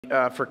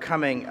For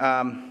coming.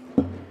 I'm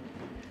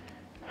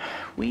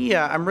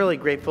really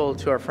grateful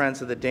to our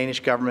friends of the Danish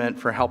government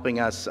for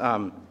helping us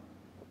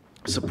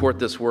support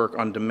this work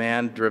on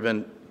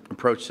demand-driven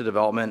approach to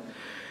development.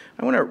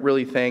 I want to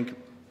really thank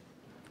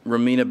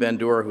Romina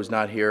Bendur, who's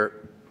not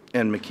here,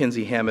 and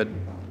Mackenzie Hammond,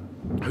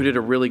 who did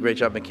a really great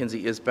job.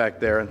 Mackenzie is back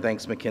there, and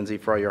thanks, Mackenzie,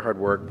 for all your hard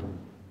work.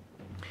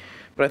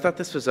 But I thought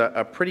this was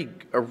a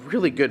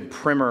really good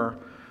primer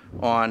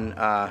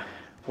on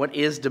what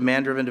is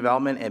demand-driven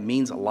development. It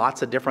means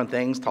lots of different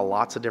things to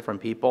lots of different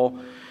people.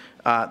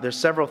 There's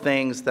several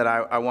things that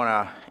I want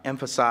to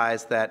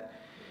emphasize that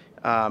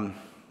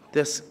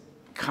this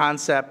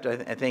concept,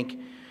 I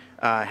think,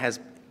 has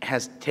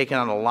taken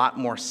on a lot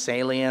more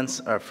salience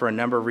for a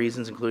number of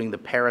reasons, including the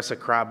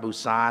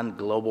Paris-Accra-Busan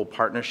global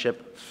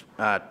partnership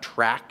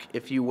track,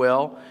 if you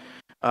will.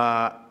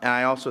 And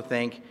I also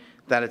think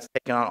that it's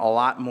taken on a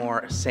lot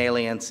more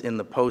salience in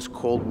the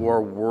post-Cold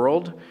War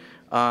world.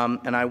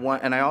 And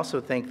I also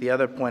think the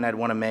other point I'd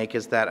want to make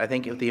is that I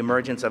think with the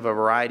emergence of a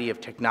variety of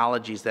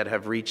technologies that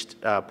have reached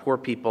poor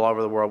people all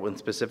over the world, and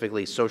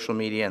specifically social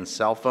media and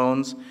cell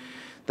phones,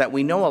 that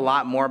we know a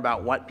lot more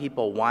about what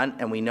people want,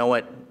 and we know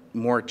it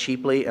more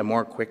cheaply and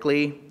more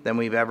quickly than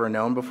we've ever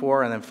known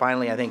before. And then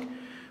finally, I think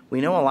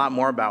we know a lot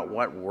more about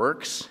what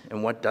works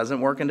and what doesn't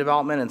work in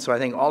development. And so I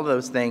think all of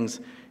those things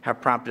have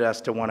prompted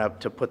us to want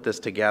to put this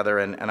together.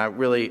 And I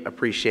really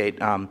appreciate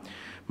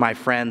my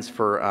friends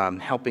for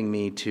helping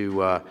me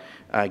to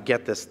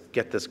get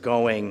this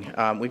going.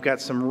 We've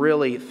got some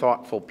really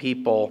thoughtful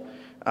people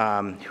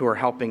who are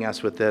helping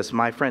us with this.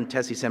 My friend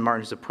Tessie San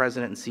Martin, who's the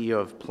president and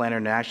CEO of Plan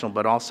International,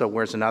 but also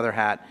wears another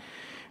hat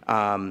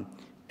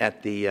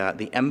at the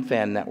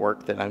MFAN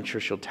network that I'm sure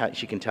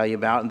she can tell you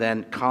about. And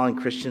then Colin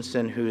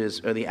Christensen, who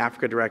is the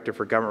Africa Director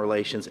for Government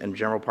Relations and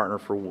General Partner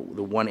for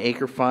the 1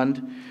 Acre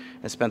Fund,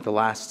 and spent the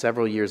last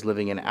several years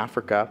living in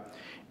Africa.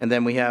 And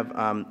then we have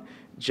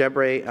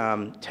Jebre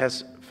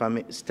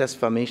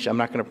Tesfamish.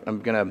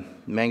 I'm gonna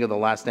mangle the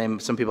last name.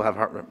 Some people have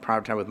a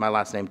hard time with my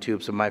last name too.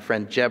 So my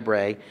friend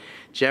Jebre,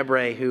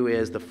 who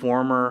is the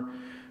former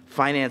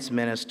finance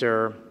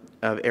minister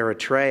of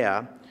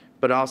Eritrea,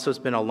 but also has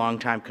been a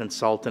longtime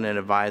consultant and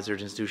advisor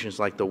to institutions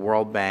like the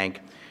World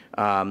Bank,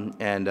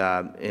 and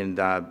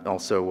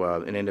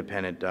also an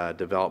independent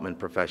development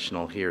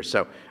professional here.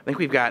 So I think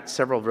we've got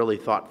several really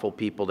thoughtful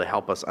people to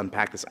help us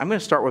unpack this. I'm going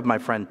to start with my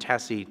friend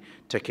Tessie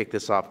to kick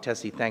this off.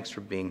 Tessie, thanks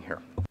for being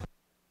here.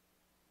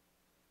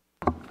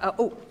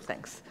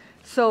 Thanks.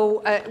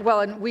 So,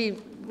 well, and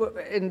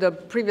in the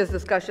previous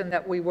discussion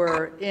that we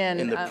were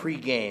in the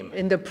pregame.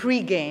 In the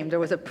pregame, there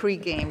was a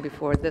pregame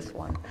before this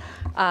one.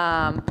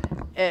 I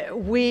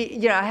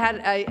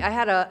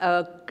had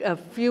a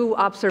few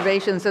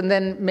observations, and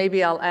then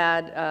maybe I'll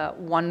add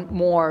one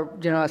more,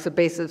 as a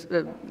basis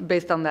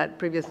based on that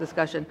previous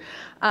discussion.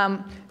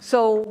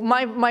 So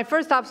my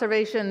first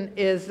observation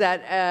is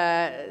that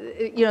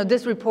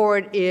this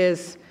report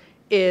is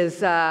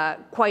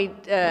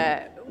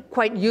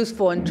quite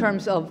useful in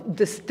terms of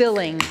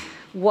distilling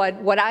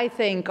what I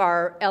think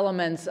are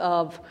elements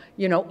of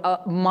a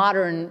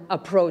modern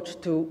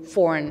approach to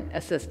foreign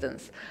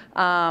assistance.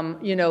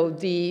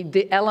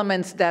 The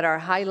elements that are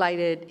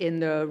highlighted in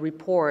the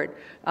report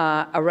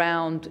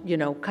around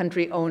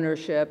country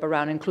ownership,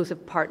 around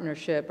inclusive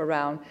partnership,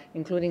 around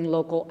including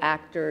local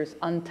actors,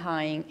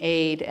 untying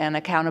aid and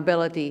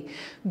accountability.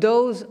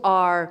 Those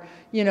are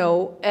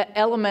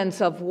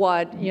elements of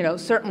what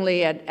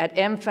certainly at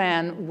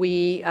MFAN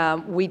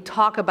we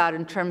talk about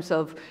in terms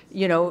of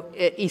an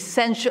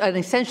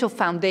essential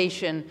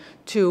foundation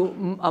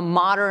to a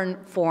modern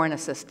foreign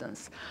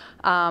assistance.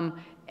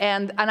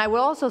 And I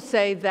will also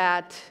say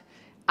that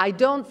I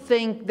don't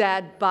think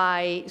that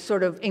by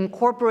sort of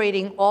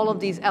incorporating all of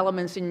these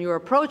elements in your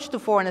approach to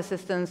foreign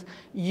assistance,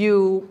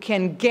 you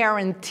can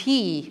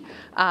guarantee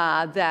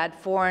that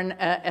foreign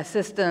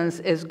assistance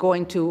is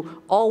going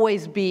to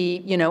always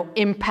be,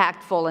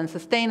 impactful and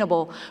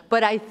sustainable.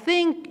 But I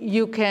think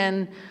you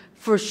can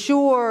for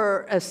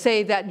sure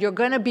say that you're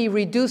going to be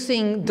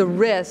reducing the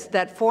risk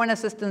that foreign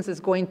assistance is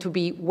going to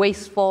be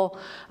wasteful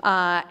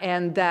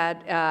and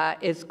that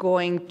it's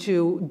going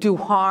to do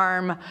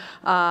harm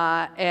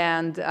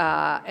and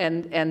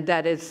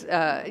that is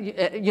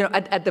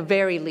at the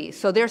very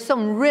least. So there's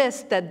some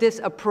risk that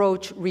this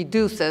approach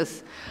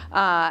reduces,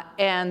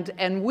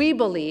 and we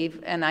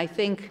believe, and I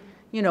think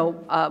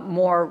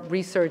more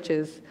research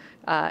is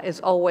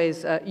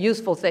always a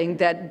useful thing,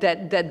 that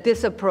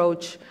this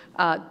approach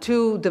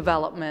to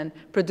development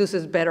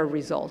produces better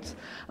results.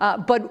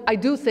 But I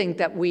do think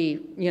that we,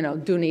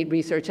 do need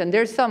research. And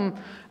there's some,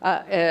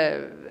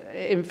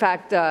 in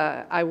fact,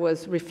 I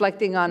was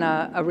reflecting on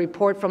a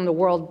report from the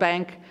World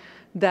Bank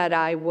that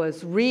I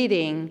was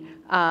reading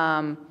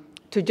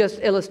to just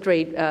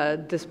illustrate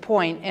this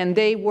point. And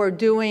they were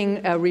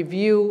doing a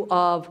review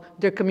of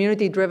their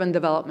community-driven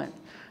development.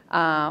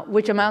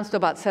 which amounts to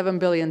about $7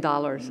 billion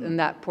in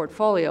that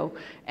portfolio.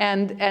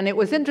 And it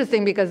was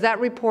interesting because that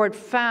report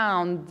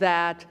found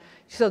that,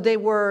 so they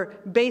were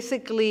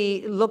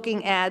basically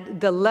looking at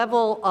the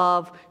level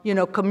of,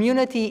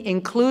 community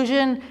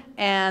inclusion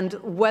and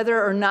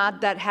whether or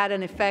not that had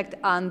an effect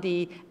on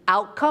the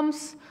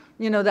outcomes,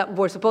 that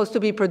were supposed to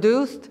be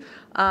produced.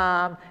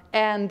 And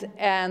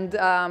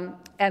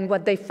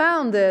what they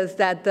found is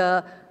that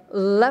the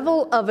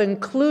level of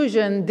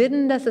inclusion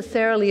didn't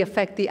necessarily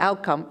affect the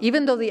outcome.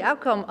 Even though the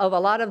outcome of a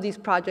lot of these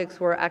projects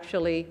were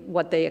actually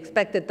what they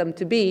expected them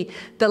to be,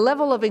 the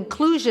level of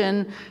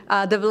inclusion,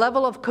 the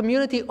level of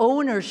community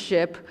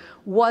ownership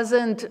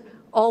wasn't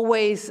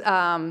always,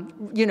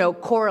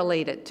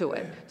 correlated to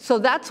it. So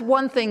that's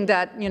one thing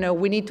that,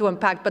 we need to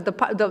unpack. But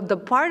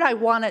the part I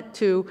wanted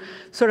to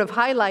sort of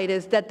highlight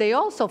is that they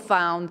also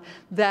found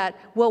that,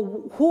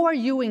 well, who are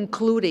you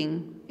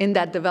including in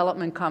that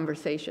development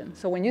conversation?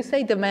 So when you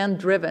say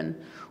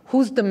demand-driven,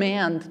 whose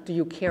demand do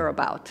you care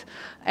about?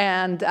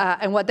 And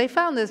what they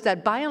found is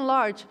that, by and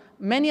large,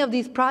 many of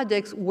these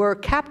projects were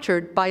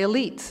captured by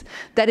elites.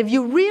 That if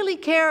you really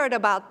cared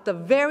about the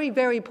very,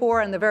 very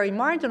poor and the very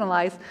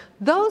marginalized,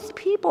 those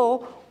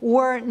people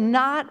were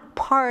not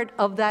part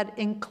of that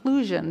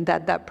inclusion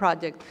that that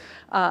project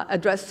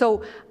addressed.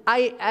 So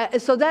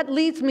so that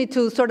leads me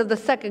to sort of the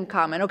second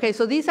comment. Okay,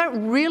 so these are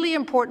really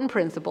important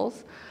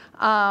principles,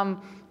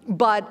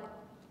 but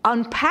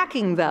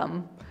unpacking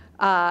them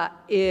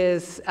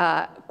is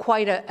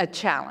quite a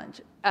challenge.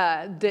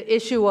 The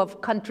issue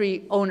of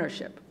country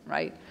ownership,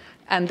 right?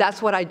 And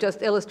that's what I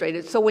just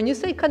illustrated. So when you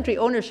say country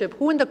ownership,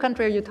 who in the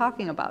country are you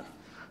talking about?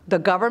 The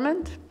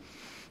government,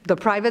 the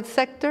private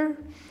sector,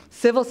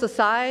 civil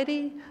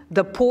society,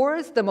 the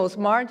poorest, the most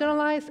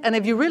marginalized? And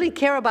if you really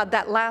care about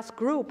that last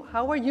group,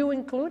 how are you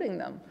including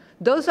them?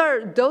 Those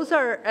are,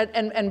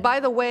 and by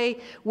the way,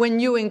 when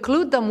you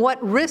include them,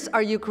 what risks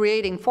are you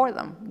creating for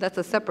them? That's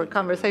a separate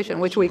conversation,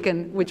 which we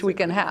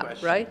can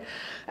have, right?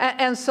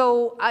 And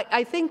so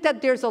I think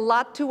that there's a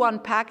lot to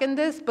unpack in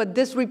this, but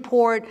this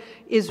report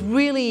is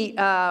really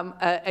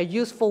a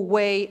useful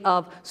way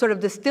of sort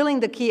of distilling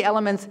the key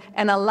elements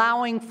and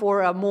allowing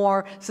for a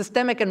more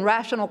systemic and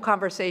rational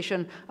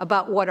conversation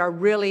about what are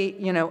really,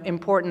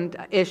 important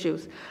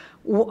issues.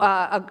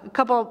 A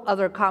couple of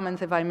other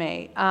comments, if I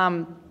may.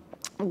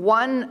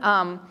 One,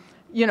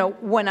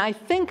 when I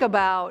think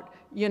about,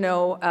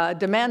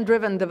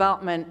 demand-driven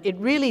development, it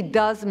really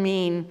does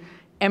mean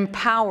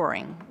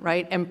empowering,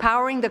 right?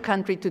 Empowering the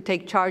country to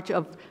take charge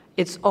of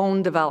its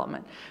own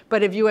development.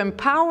 But if you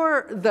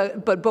empower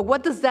but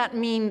what does that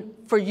mean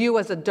for you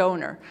as a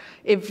donor?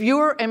 If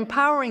you're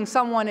empowering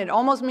someone, it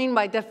almost means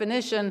by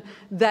definition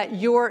that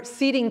you're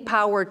ceding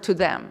power to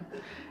them.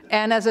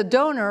 And as a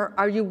donor,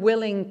 are you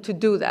willing to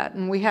do that?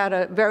 And we had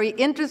a very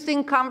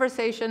interesting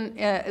conversation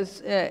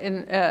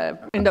in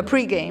the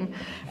pregame,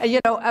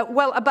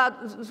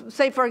 about,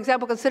 say, for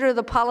example, consider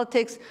the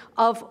politics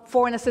of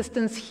foreign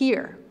assistance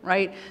here,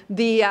 right?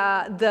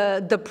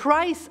 The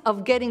price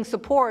of getting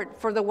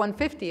support for the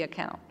 150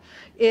 account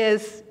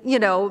is,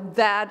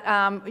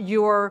 that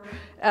you're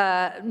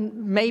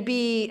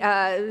maybe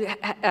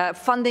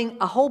funding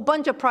a whole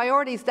bunch of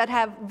priorities that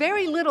have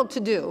very little to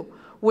do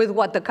with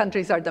what the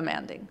countries are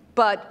demanding.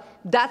 But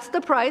that's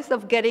the price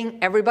of getting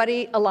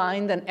everybody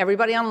aligned and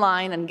everybody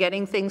online and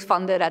getting things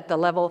funded at the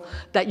level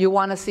that you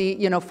want to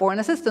see, foreign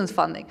assistance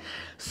funding.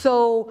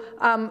 So,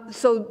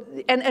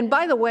 and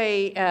by the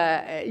way,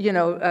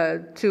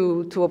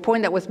 to a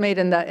point that was made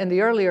in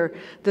the earlier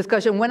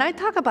discussion, when I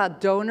talk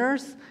about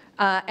donors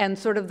and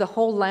sort of the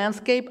whole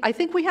landscape, I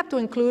think we have to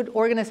include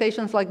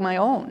organizations like my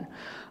own.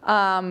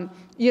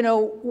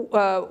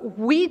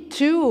 We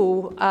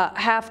too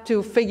have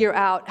to figure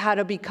out how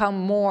to become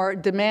more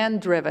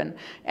demand-driven.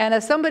 And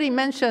as somebody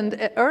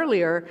mentioned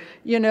earlier,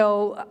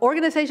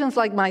 organizations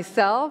like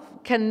myself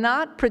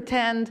cannot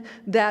pretend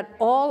that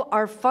all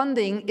our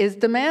funding is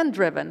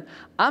demand-driven.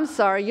 I'm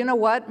sorry, you know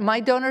what? My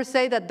donors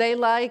say that they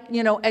like,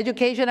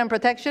 education and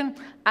protection.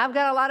 I've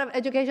got a lot of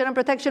education and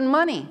protection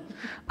money.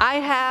 I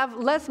have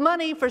less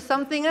money for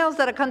something else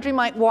that a country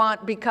might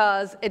want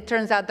because it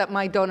turns out that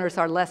my donors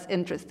are less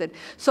interested.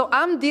 So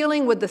I'm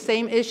dealing with the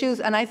same issues,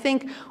 and I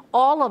think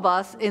all of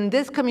us in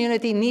this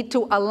community need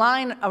to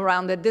align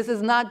around it. This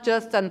is not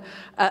just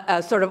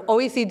a sort of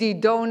OECD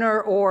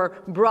donor or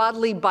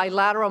broadly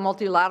bilateral,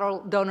 multilateral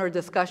donor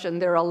discussion.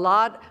 There are a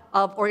lot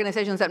of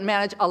organizations that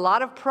manage a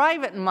lot of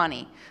private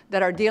money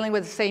that are dealing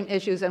with the same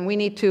issues, and we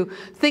need to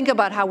think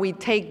about how we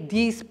take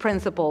these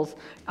principles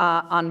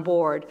on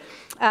board.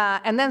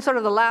 And then sort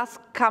of the last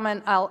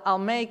comment I'll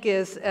make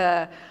is,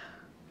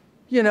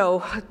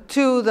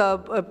 to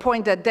the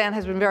point that Dan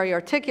has been very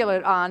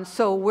articulate on,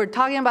 so we're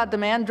talking about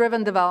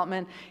demand-driven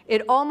development.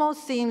 It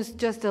almost seems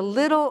just a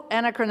little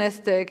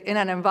anachronistic in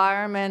an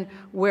environment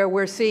where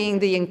we're seeing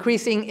the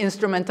increasing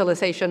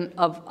instrumentalization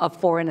of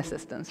foreign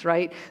assistance,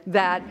 right?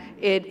 That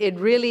it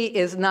really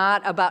is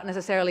not about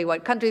necessarily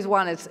what countries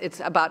want. It's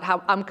about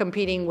how I'm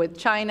competing with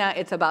China.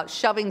 It's about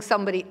shoving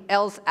somebody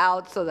else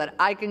out so that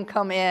I can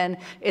come in.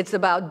 It's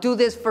about do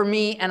this for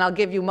me and I'll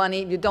give you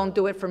money. If you don't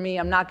do it for me,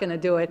 I'm not going to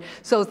do it.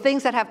 So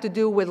things that have to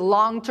do with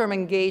long-term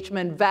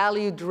engagement,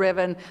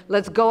 value-driven,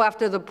 let's go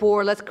after the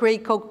poor, let's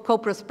create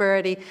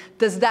co-prosperity.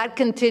 Does that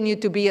continue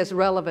to be as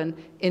relevant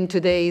in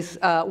today's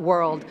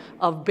world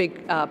of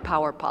big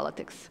power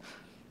politics?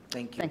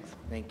 Thank you. Thanks.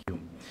 Thank you.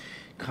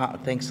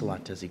 Thanks a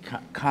lot, Desi.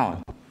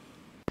 Colin.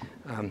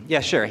 Yeah,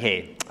 sure.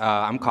 Hey,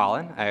 I'm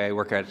Colin. I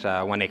work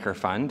at One Acre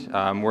Fund.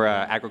 We're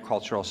an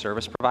agricultural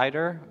service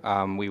provider.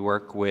 We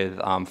work with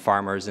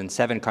farmers in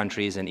 7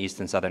 countries in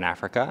East and Southern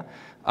Africa.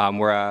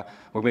 We're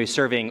going to be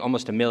serving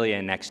almost 1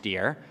 million next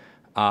year.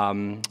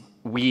 We're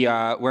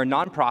a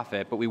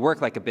nonprofit, but we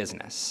work like a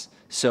business.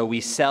 So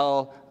we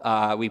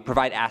we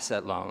provide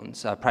asset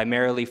loans,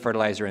 primarily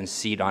fertilizer and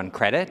seed on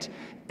credit.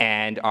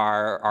 And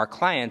our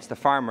clients, the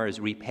farmers,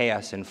 repay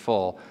us in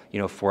full,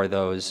 for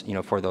those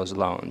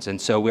loans. And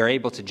so we're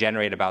able to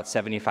generate about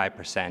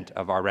 75%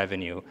 of our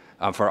revenue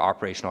for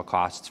operational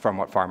costs from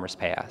what farmers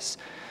pay us.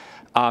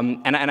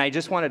 And I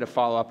just wanted to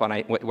follow up on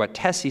what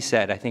Tessie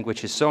said, I think,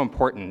 which is so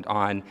important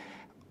on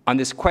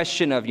this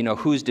question of,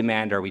 whose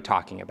demand are we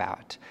talking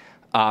about?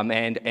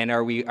 And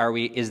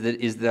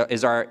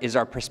is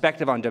our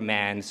perspective on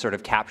demand sort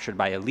of captured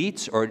by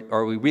elites, or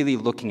are we really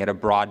looking at a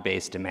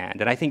broad-based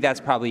demand? And I think that's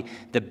probably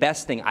the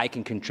best thing I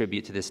can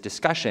contribute to this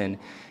discussion,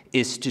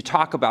 is to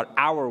talk about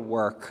our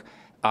work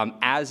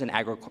as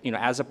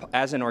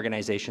an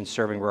organization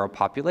serving rural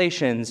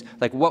populations,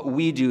 like what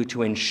we do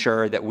to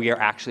ensure that we are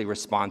actually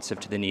responsive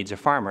to the needs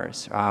of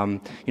farmers.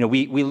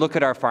 We look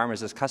at our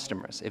farmers as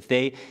customers. If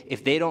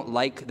they don't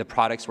like the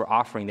products we're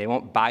offering, they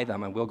won't buy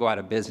them, and we'll go out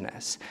of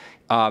business.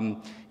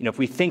 If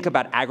we think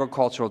about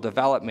agricultural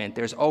development,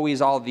 there's always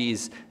all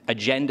these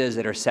agendas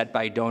that are set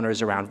by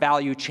donors around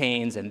value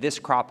chains and this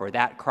crop or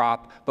that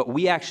crop, but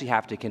we actually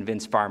have to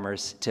convince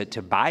farmers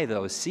to buy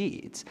those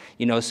seeds.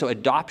 So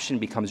adoption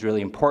becomes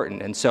really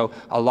important. And so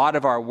a lot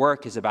of our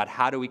work is about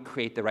how do we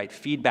create the right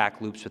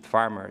feedback loops with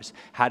farmers?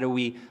 How do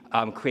we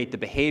create the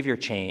behavior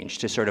change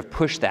to sort of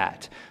push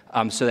that?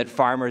 So that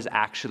farmers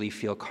actually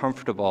feel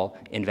comfortable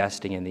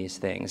investing in these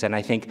things. And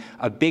I think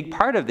a big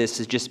part of this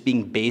is just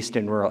being based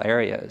in rural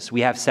areas.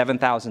 We have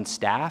 7,000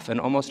 staff, and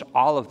almost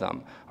all of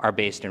them are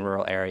based in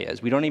rural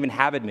areas. We don't even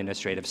have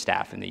administrative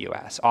staff in the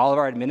U.S. All of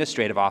our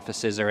administrative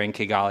offices are in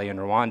Kigali and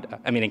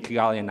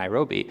Kigali and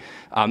Nairobi.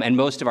 And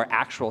most of our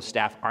actual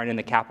staff aren't in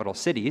the capital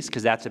cities,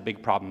 because that's a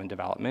big problem in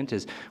development,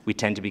 is we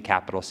tend to be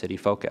capital city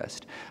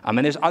focused. And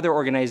there's other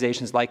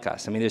organizations like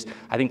us.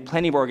 I think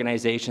plenty of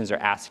organizations are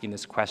asking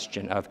this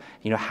question of,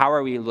 how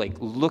are we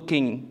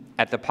looking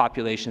at the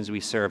populations we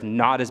serve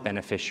not as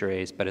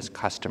beneficiaries but as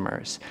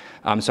customers?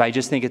 So I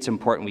just think it's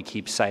important we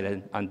keep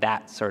sight on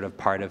that sort of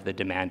part of the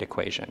demand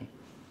equation.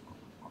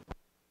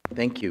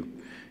 Thank you.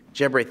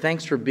 Jebre,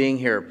 thanks for being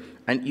here.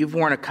 And you've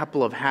worn a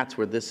couple of hats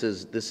where this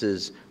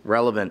is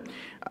relevant.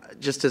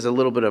 Just as a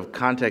little bit of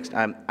context,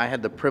 I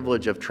had the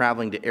privilege of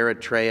traveling to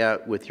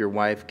Eritrea with your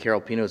wife. Carol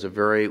Pino is a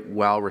very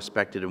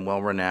well-respected and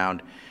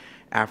well-renowned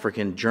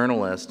African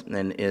journalist,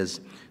 and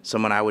is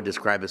someone I would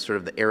describe as sort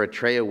of the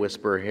Eritrea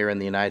whisperer here in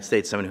the United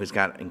States, someone who's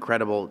got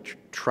incredible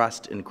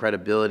trust and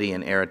credibility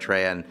in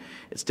Eritrea. And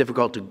it's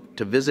difficult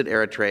to visit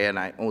Eritrea, and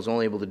I was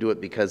only able to do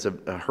it because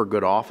of her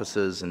good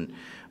offices. And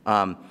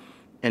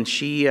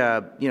she,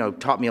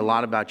 taught me a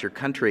lot about your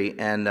country.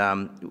 And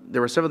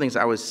there were several things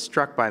I was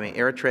struck by.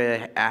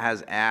 Eritrea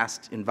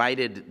has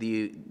invited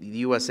the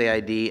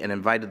USAID and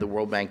invited the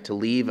World Bank to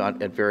leave at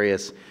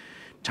various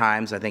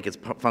times. I think it's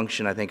a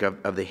function, of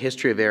the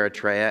history of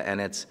Eritrea, and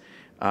it's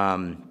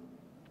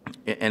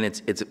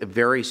a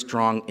very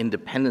strong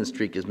independent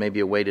streak is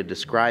maybe a way to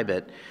describe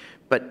it.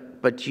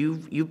 But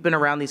you've been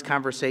around these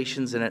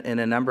conversations in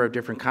a number of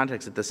different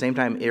contexts. At the same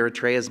time,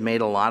 Eritrea has made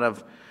a lot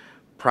of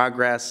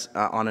progress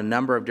on a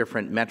number of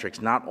different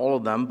metrics. Not all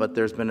of them, but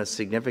there's been a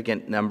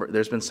significant number.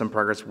 There's been some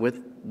progress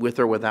with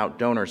or without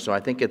donors. So I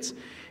think it's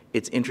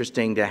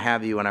interesting to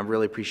have you, and I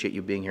really appreciate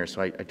you being here. So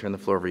I turn the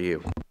floor over to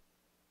you.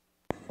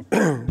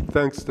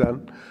 Thanks,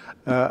 Dan.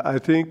 I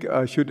think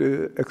I should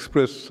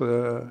express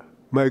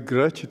my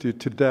gratitude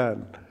to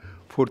Dan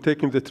for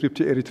taking the trip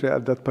to Eritrea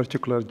at that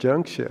particular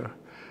juncture.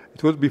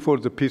 It was before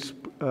the peace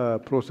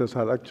process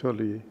had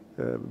actually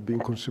been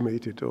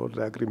consummated, or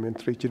the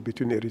agreement reached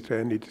between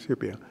Eritrea and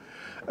Ethiopia.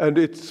 And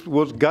it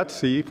was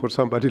gutsy for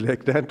somebody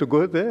like Dan to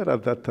go there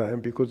at that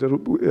time, because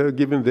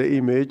given the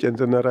image and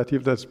the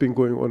narrative that's been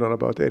going on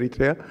about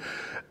Eritrea,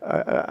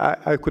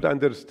 I could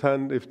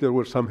understand if there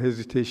was some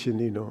hesitation,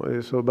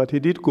 but he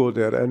did go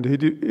there, and he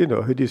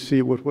did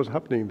see what was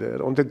happening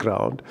there on the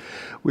ground,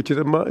 which is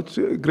a much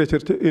greater,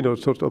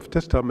 sort of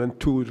testament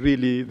to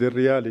really the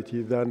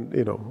reality than,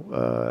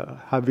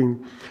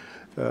 having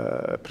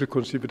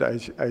preconceived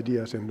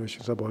ideas and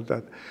notions about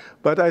that.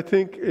 But I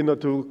think,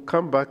 to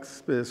come back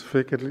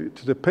specifically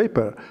to the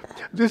paper,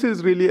 this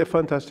is really a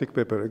fantastic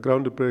paper, a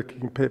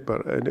groundbreaking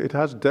paper, and it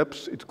has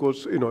depths. It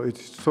goes, it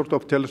sort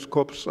of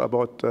telescopes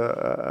about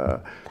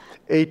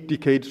 8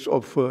 decades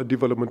of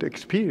development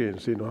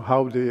experience,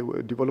 how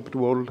the developed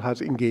world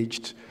has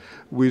engaged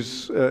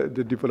with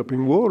the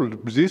developing world.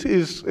 This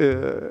is,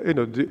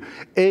 the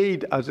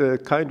aid as a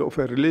kind of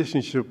a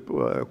relationship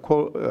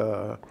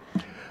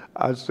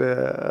as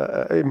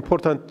an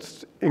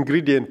important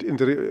ingredient in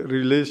the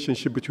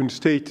relationship between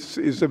states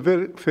is a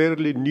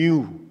fairly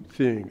new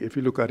thing, if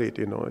you look at it.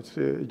 It's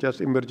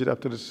just emerged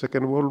after the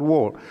Second World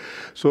War.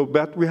 So,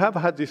 but we have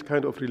had this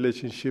kind of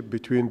relationship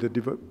between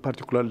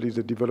particularly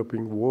the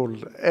developing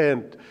world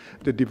and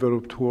the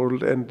developed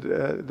world, and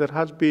there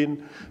has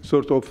been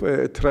sort of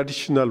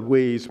traditional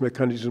ways,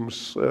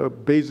 mechanisms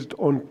based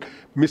on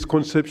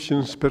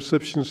misconceptions,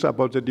 perceptions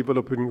about the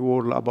developing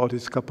world, about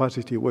its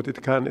capacity, what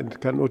it can and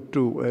cannot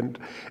do, and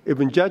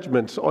even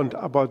judgments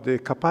about the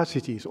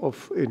capacities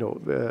of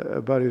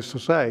various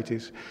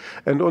societies.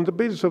 And on the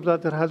basis of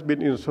that, there has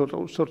been sort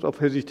of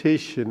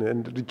hesitation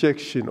and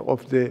rejection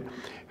of the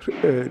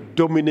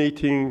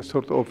dominating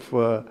sort of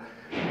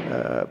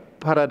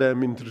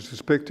paradigm in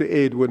respect to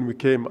aid when we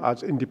came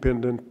as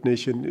independent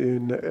nation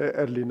in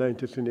early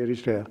 90s in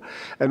Eritrea.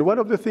 And one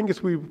of the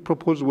things we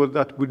proposed was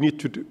that we need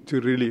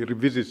to really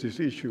revisit this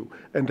issue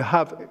and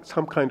have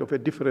some kind of a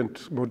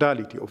different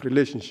modality of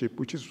relationship,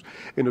 which is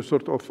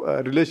sort of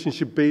a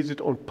relationship based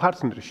on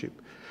partnership.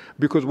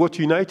 Because what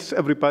unites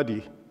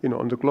everybody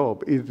on the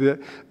globe is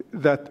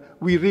that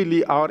we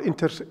really, our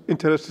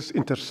interests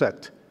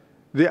intersect.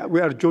 We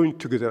are joined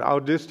together. Our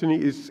destiny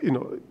is,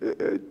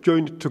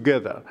 joined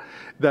together.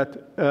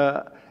 That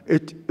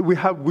we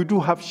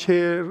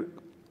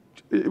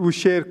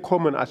share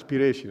common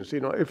aspirations.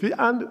 If we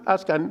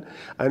ask an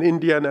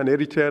Indian, an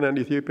Eritrean, an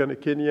Ethiopian, a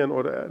Kenyan,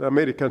 or an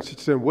American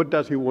citizen, what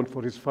does he want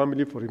for his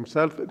family, for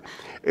himself?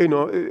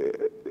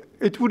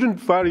 It wouldn't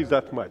vary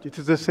that much. It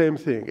is the same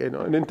thing.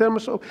 And in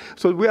terms of,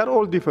 so we are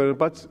all different,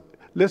 but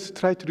let's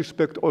try to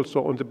respect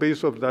also on the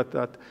basis of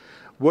that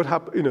what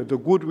happens, the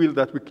goodwill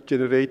that we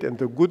generate and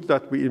the good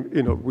that we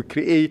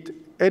create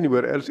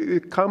anywhere else,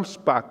 it comes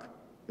back,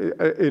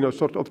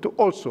 sort of to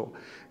also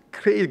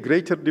create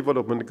greater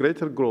development,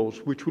 greater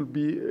growth, which will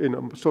be,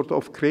 sort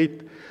of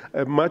create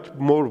a much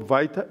more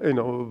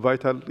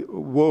vital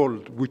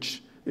world,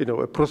 which,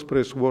 a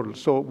prosperous world.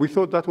 So we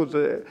thought that was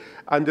the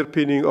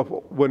underpinning of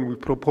when we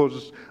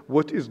proposed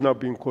what is now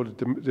being called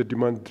the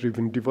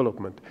demand-driven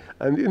development.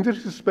 And in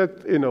this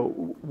respect,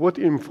 what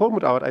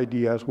informed our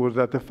ideas was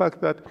that the fact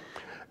that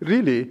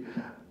really,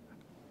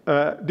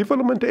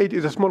 development aid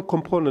is a small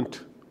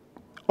component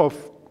of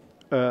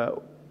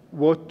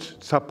what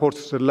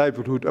supports the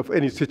livelihood of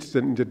any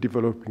citizen in the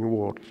developing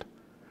world.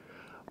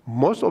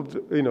 Most of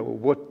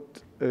what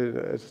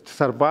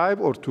survive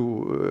or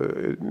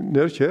to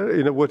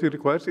nurture, what it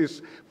requires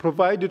is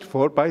provided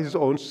for by his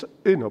own,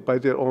 by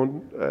their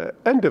own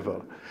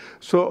endeavor.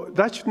 So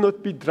that should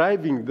not be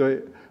driving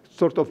the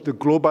sort of the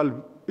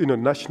global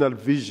national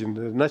vision,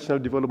 the national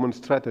development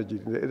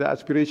strategy, the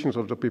aspirations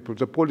of the people,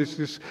 the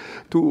policies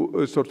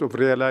to sort of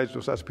realize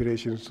those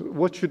aspirations.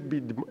 What should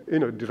be,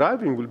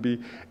 driving will be,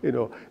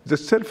 the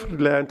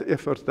self-reliant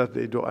efforts that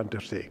they do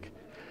undertake.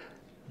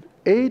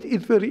 Aid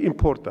is very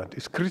important.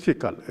 It's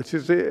critical. It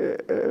is an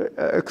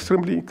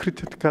extremely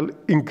critical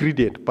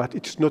ingredient, but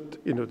it's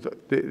not,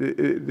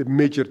 the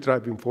major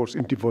driving force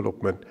in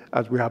development,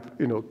 as we have,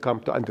 come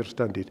to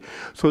understand it.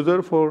 So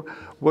therefore,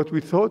 what we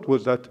thought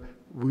was that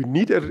we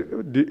need a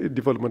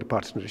development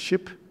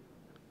partnership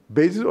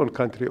based on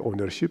country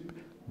ownership,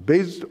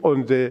 based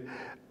on the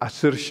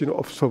assertion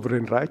of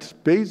sovereign rights,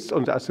 based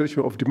on the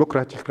assertion of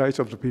democratic rights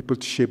of the people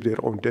to shape their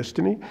own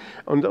destiny.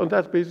 On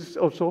that basis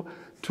also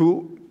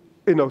to,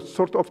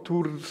 sort of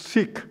to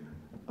seek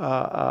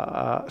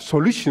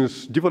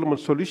solutions, development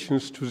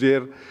solutions to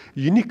their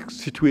unique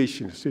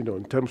situations,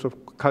 in terms of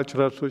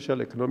cultural,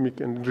 social,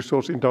 economic, and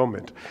resource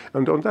endowment.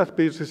 And on that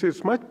basis,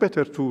 it's much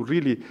better to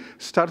really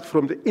start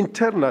from the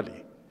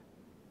internally,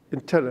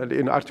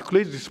 and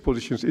articulate these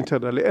positions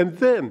internally, and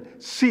then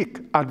seek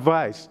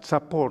advice,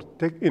 support,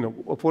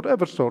 of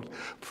whatever sort,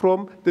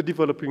 from the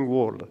developing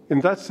world.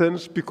 In that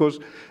sense, because,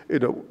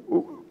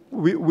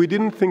 we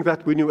didn't think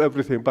that we knew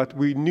everything, but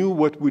we knew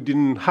what we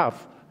didn't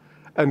have.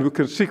 And we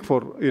can seek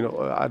for,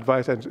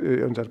 advice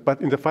on that.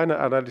 But in the final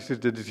analysis,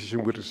 the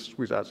decision is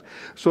with us.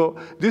 So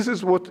this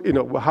is what,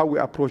 how we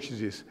approach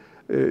this.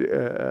 The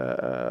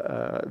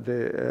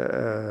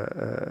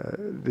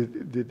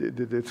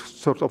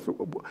sort of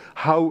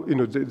how,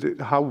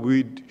 how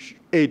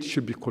aid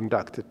should be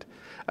conducted.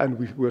 And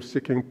we were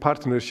seeking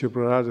partnership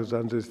rather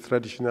than the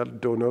traditional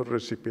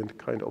donor-recipient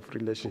kind of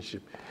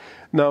relationship.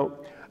 Now,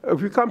 if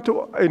we come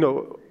to,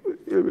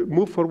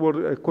 move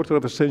forward a quarter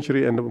of a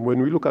century, and when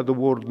we look at the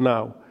world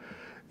now,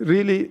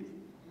 really,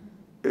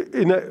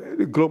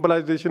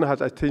 globalization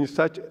has attained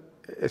such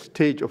a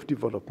stage of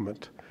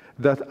development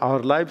that our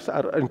lives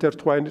are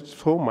intertwined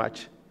so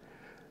much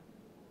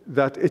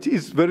that it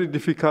is very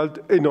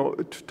difficult,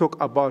 to talk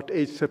about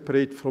aid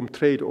separate from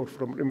trade or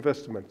from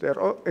investment.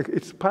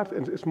 It's part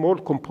and a small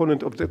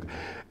component of the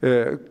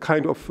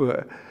kind of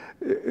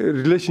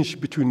relationship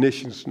between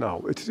nations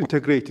now. It's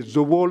integrated.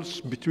 The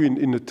walls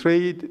between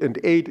trade and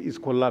aid is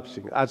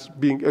collapsing, as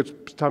being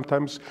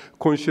sometimes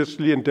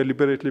consciously and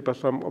deliberately by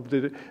some of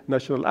the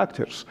national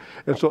actors.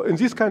 And so, in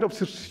this kind of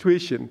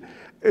situation,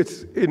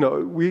 it's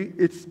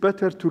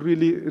better to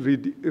really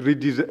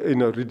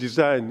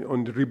redesign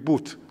and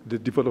reboot the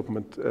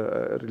development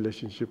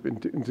relationship in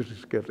this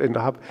regard and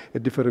have a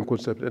different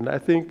concept. And I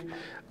think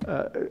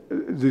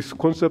this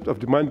concept of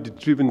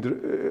demand-driven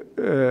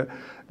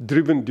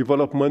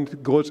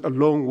development goes a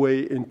long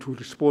way into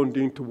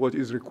responding to what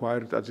is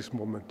required at this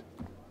moment.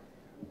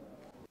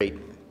 Great.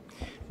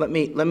 Let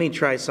me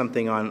try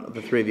something on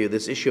the three of you.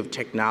 This issue of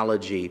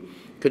technology.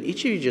 Could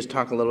each of you just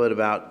talk a little bit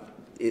about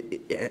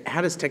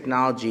how does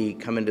technology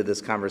come into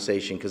this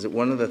conversation? Because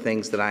one of the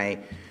things that I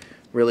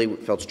really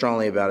felt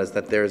strongly about is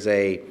that there's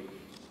in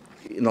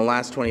the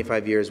last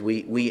 25 years,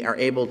 we are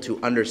able to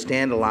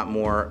understand a lot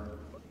more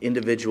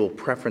individual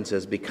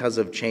preferences because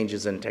of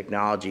changes in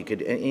technology.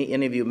 Could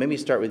any of you, maybe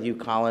start with you,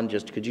 Colin,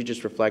 could you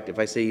just reflect, if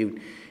I say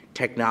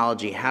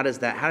technology, how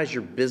does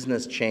your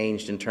business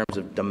changed in terms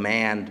of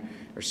demand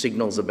or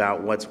signals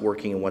about what's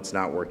working and what's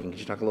not working? Could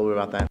you talk a little bit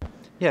about that?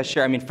 Yeah,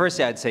 sure. I mean,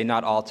 firstly, I'd say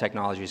not all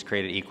technology is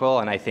created equal,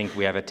 and I think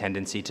we have a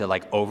tendency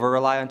to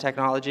over-rely on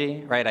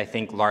technology, right? I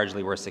think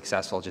largely we're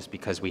successful just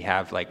because we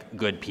have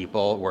good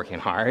people working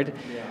hard.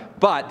 Yeah.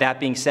 But that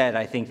being said,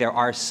 I think there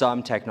are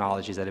some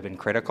technologies that have been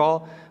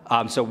critical.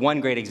 So one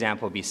great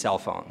example would be cell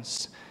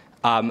phones.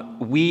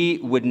 We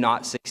would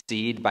not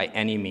succeed by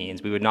any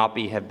means. We would not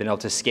have been able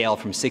to scale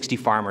from 60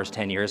 farmers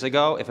 10 years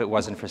ago if it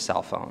wasn't for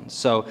cell phones.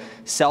 So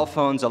cell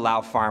phones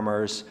allow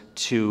farmers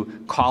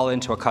to call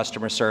into a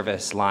customer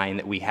service line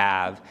that we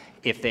have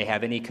if they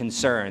have any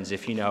concerns,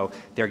 if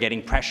they're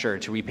getting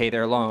pressured to repay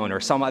their loan or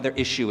some other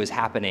issue is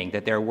happening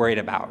that they're worried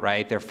about,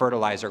 right? Their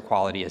fertilizer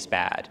quality is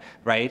bad,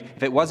 right?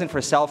 If it wasn't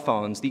for cell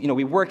phones,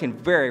 we work in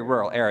very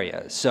rural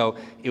areas, so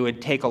it would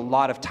take a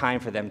lot of time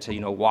for them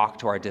to walk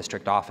to our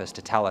district office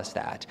to tell us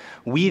that.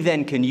 We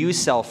then can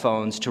use cell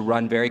phones to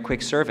run very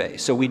quick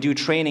surveys. So we do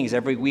trainings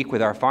every week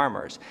with our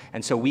farmers,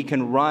 and so we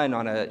can run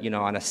on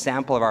a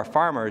sample of our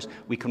farmers,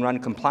 we can run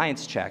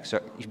compliance checks,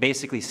 or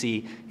basically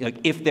see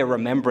if they're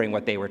remembering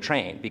what they were trained,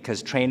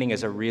 because training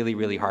is a really,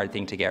 really hard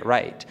thing to get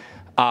right.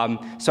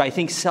 So I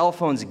think cell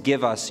phones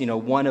give us,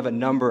 one of a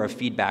number of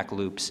feedback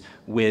loops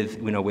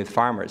with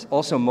farmers.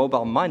 Also,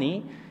 mobile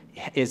money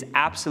is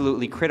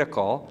absolutely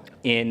critical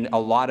in a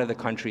lot of the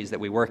countries that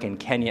we work in,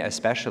 Kenya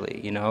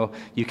especially.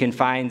 You can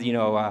find,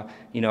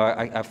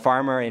 a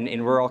farmer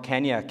in rural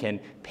Kenya can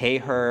pay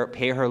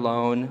her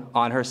loan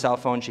on her cell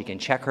phone. She can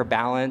check her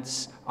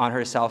balance on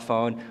her cell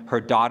phone.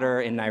 Her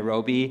daughter in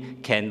Nairobi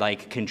can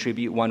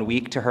contribute 1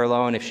 week to her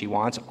loan if she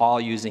wants, all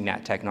using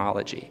that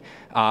technology.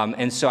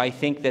 And so I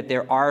think that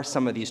there are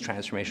some of these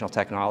transformational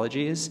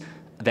technologies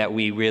that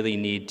we really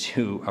need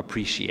to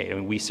appreciate,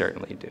 and we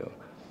certainly do.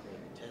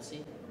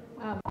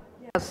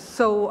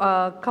 So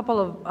a couple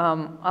of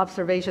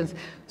observations.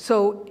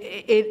 So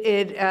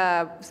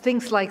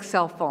things like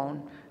cell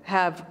phone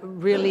have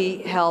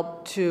really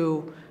helped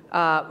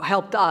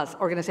us,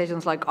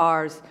 organizations like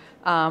ours,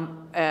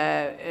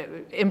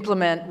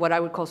 implement what I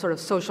would call sort of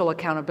social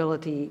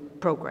accountability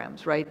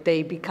programs, right?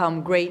 They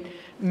become great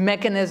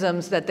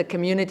mechanisms that the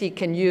community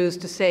can use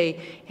to say,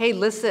 hey,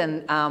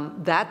 listen,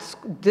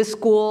 this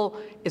school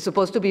is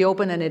supposed to be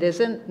open and it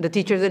isn't. The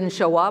teacher didn't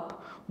show up.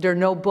 There are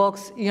no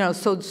books,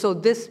 so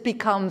this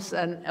becomes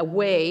a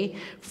way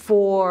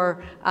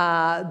for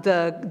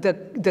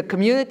the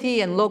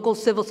community and local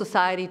civil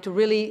society to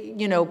really,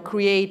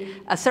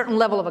 create a certain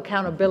level of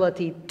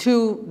accountability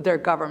to their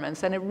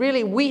governments. And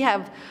we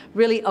have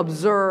really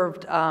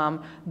observed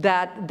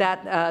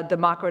that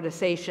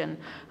democratization.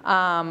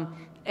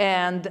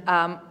 And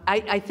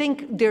I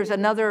think there's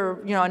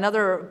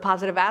another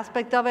positive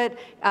aspect of it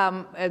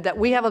that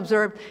we have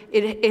observed.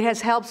 It has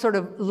helped sort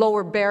of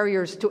lower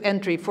barriers to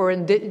entry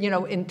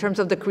in terms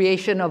of the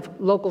creation of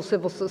local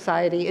civil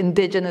society,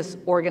 indigenous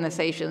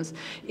organizations.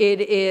 It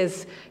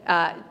is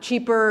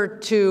cheaper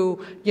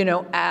to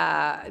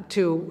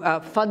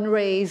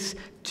fundraise,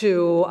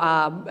 to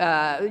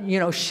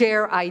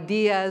share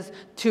ideas,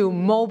 to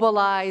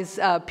mobilize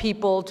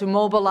people, to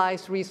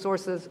mobilize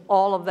resources,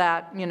 all of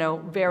that,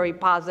 very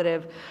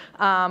positive.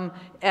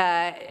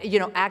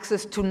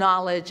 Access to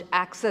knowledge,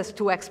 access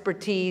to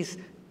expertise,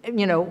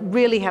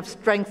 really have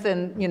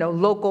strengthened,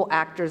 local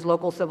actors,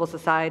 local civil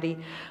society.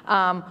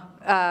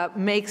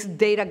 Makes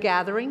data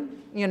gathering,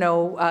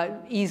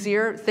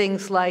 easier.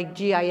 Things like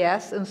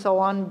GIS and so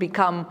on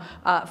become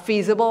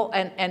feasible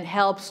and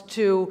helps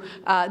to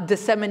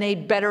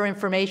disseminate better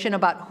information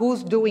about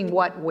who's doing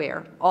what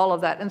where, all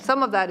of that. And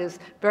some of that is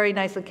very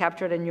nicely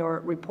captured in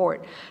your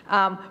report.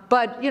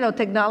 But,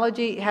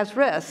 technology has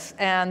risks.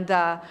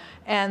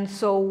 And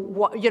so,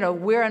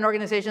 we're an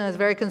organization that's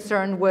very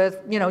concerned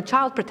with,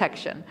 child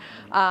protection.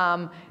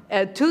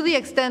 To the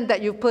extent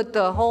that you put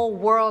the whole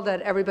world at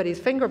everybody's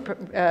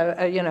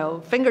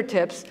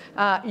fingertips,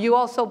 you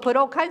also put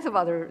all kinds of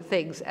other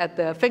things at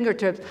the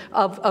fingertips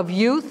of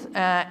youth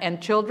and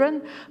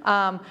children.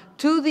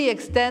 To the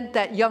extent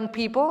that young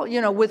people,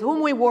 with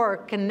whom we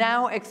work, can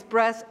now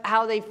express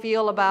how they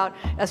feel about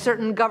a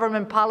certain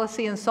government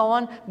policy and so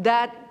on,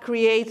 that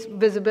creates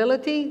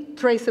visibility,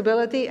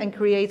 traceability, and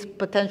creates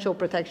potential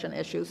protection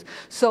issues.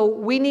 So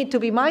we need to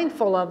be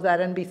mindful of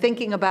that and be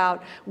thinking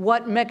about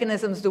what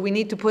mechanisms do we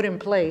need to put in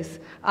place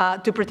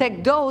to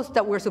protect those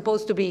that we're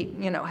supposed to be,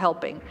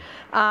 helping.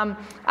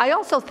 I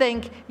also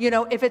think,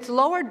 if it's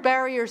lowered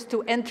barriers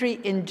to entry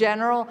in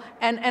general,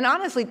 and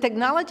honestly,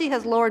 technology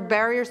has lowered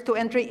barriers to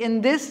entry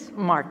in this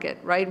market,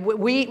 right?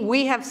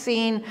 We have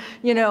seen,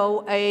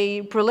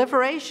 a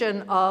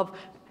proliferation of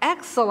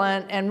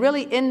excellent and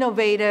really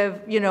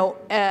innovative,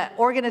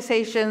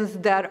 organizations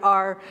that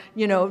are,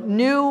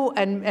 new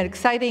and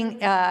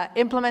exciting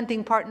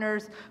implementing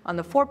partners on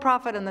the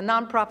for-profit and the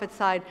nonprofit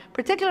side,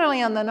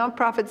 particularly on the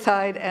nonprofit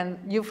side, and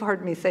you've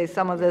heard me say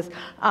some of this.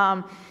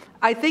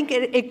 I think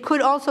it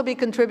could also be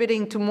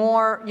contributing to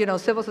more,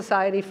 civil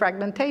society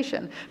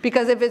fragmentation.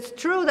 Because if it's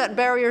true that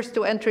barriers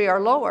to entry are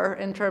lower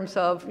in terms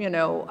of,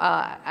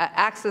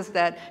 access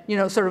that,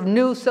 sort of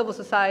new civil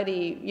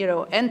society,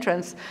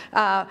 entrants,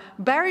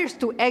 barriers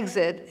to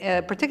exit,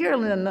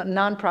 particularly in the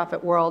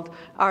nonprofit world,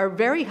 are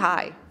very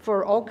high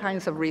for all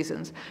kinds of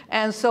reasons.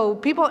 And so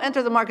people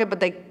enter the market, but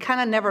they kind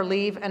of never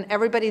leave, and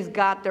everybody's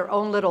got their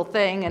own little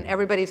thing, and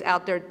everybody's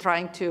out there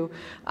trying to,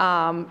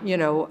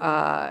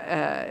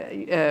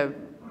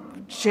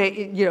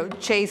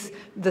 chase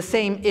the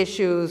same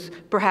issues,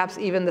 perhaps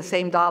even the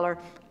same dollar.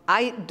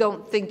 I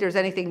don't think there's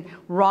anything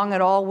wrong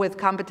at all with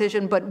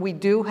competition, but we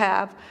do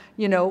have,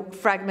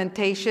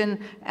 fragmentation.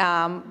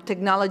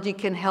 Technology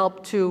can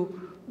help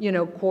to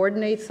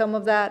coordinate some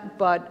of that,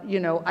 but,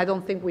 I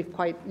don't think we've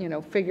quite,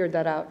 figured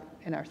that out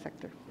in our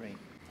sector. Great.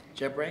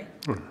 Jeb Ray?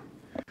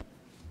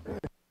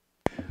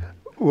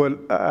 Well,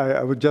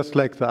 I would just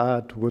like to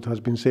add what has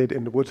been said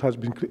and what has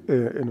been,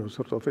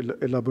 sort of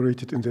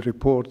elaborated in the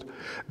report,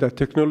 that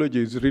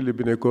technology has really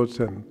been a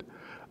godsend.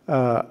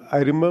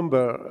 I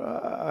remember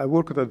I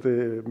worked at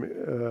the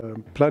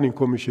Planning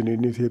Commission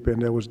in Ethiopia,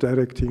 and I was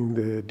directing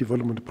the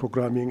development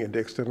programming and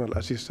external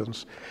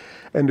assistance.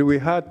 And we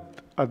had,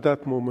 at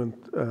that moment,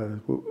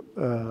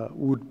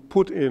 would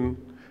put in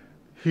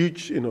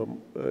huge,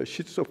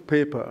 sheets of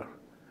paper.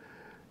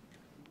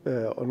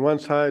 On one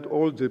side,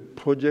 all the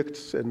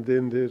projects, and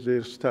then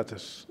their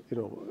status,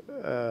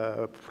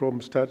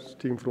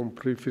 starting from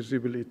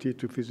pre-feasibility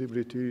to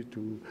feasibility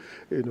to,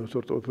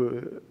 sort of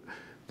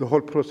the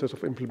whole process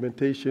of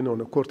implementation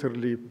on a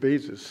quarterly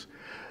basis.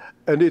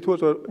 And it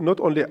was not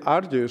only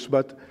arduous,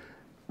 but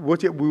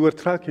what we were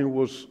tracking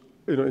was,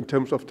 in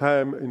terms of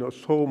time,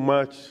 so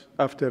much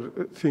after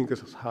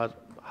things had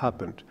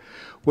happened.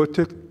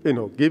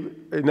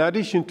 In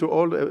addition to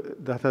all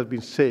that has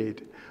been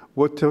said,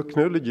 what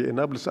technology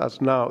enables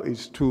us now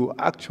is to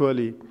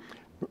actually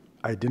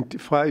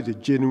identify the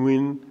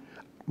genuine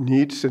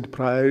needs and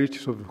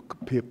priorities of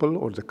people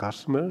or the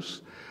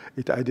customers.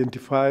 It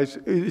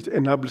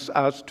enables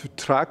us to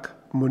track,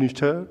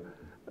 monitor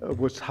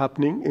what's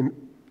happening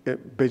in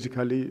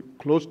basically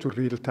close to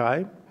real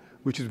time,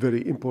 which is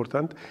very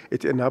important.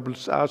 It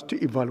enables us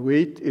to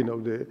evaluate,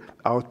 the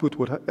output,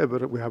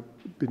 whatever we have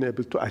been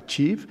able to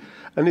achieve.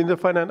 And in the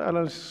final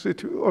analysis,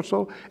 it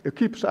also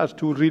keeps us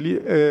to really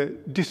a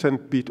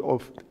decent bit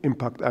of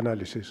impact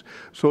analysis.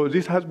 So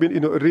this has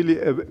been, really,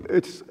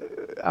 it's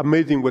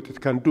amazing what it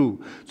can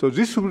do. So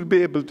this will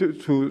be able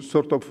to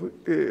sort of,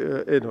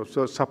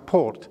 so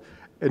support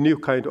a new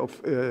kind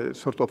of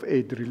sort of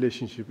aid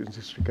relationship in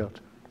this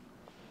regard.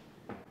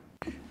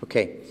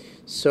 Okay,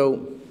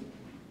 so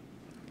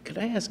could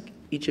I ask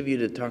each of you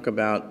to talk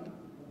about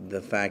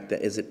the fact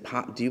that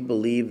do you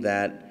believe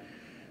that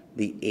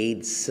the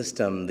aid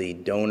system, the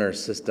donor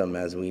system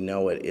as we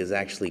know it, is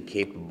actually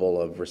capable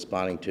of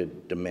responding to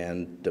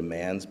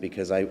demands?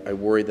 Because I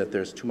worry that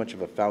there's too much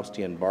of a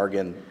Faustian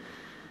bargain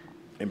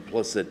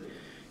implicit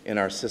in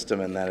our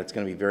system, and that it's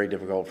going to be very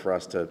difficult for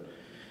us to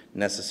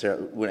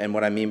necessarily, and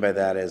what I mean by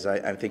that is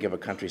I think of a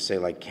country, say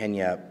like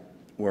Kenya,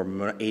 where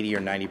 80 or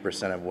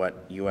 90% of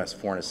what U.S.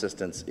 foreign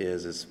assistance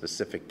is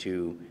specific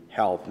to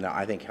health. Now,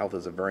 I think health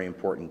is a very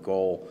important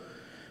goal,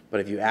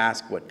 but if you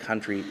ask what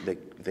country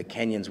the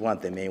Kenyans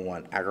want, they may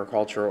want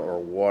agriculture or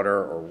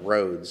water or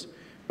roads,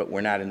 but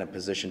we're not in a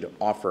position to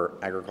offer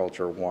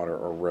agriculture, water,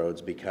 or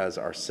roads because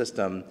our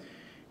system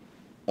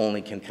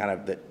only can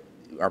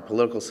our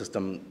political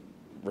system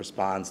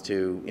responds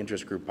to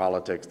interest group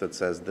politics that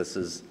says this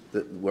is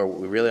where what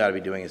we really ought to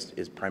be doing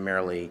is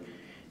primarily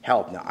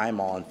health. Now,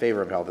 I'm all in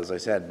favor of health, as I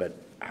said, but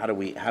how do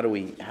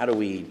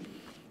we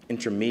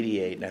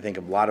intermediate? And I think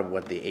a lot of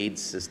what the aid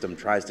system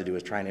tries to do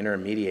is try and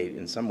intermediate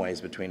in some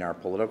ways between our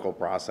political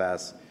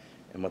process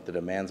and what the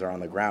demands are on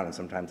the ground, and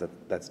sometimes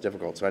that's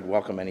difficult. So I'd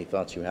welcome any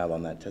thoughts you have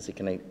on that. Tessie,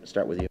 can I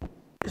start with you?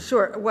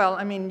 Sure. Well,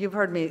 I mean, you've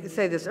heard me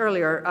say this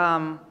earlier.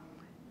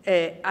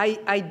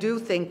 I do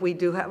think we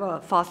do have a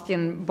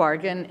Faustian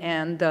bargain,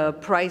 and the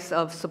price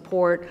of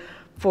support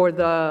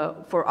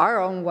for our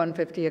own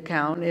 150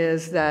 account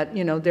is that,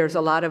 you know, there's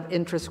a lot of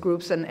interest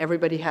groups and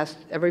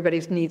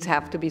everybody's needs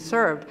have to be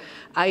served.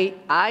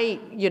 I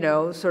you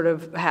know, sort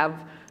of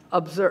have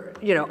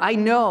observed, you know, I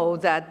know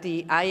that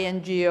the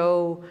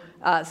INGO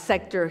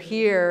sector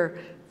here,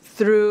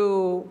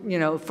 through, you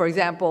know, for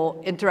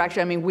example,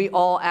 interaction, I mean, we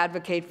all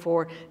advocate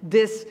for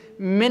this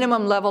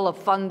minimum level of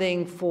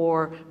funding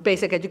for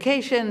basic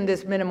education,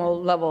 this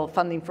minimal level of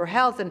funding for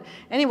health. And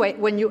anyway,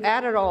 when you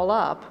add it all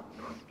up,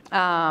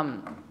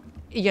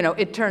 you know,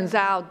 it turns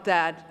out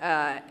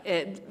that,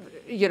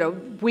 you know,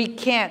 we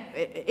can't,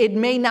 it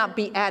may not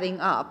be adding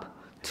up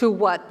to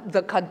what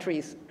the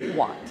countries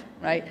want,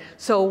 right?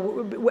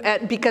 So,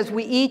 because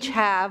we each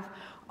have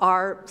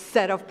our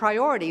set of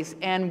priorities,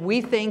 and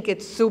we think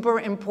it's super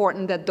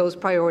important that those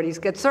priorities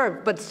get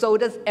served, but so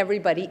does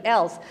everybody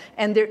else.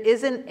 And there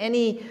isn't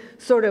any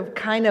sort of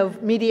kind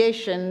of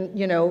mediation,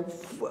 you know,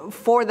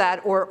 for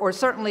that, or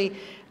certainly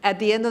at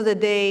the end of the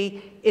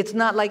day, it's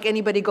not like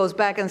anybody goes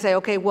back and say,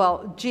 okay,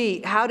 well,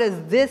 gee, how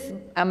does this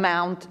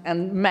amount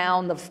and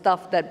mound of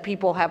stuff that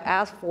people have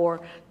asked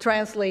for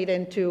translate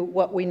into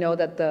what we know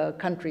that the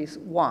countries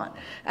want?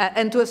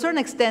 And to a certain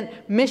extent,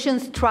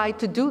 missions try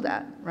to do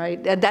that,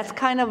 right? And that's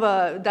kind of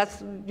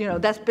you know,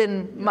 that's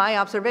been my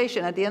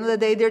observation. At the end of the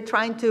day, they're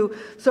trying to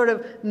sort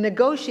of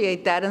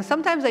negotiate that, and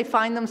sometimes they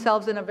find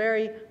themselves in a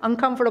very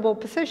uncomfortable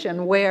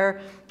position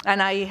where,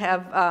 and I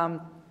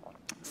have,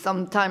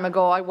 some time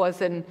ago, I was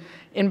in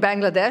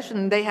Bangladesh,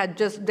 and they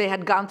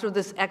had gone through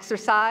this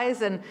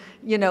exercise, and,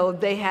 you know,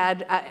 they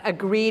had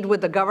agreed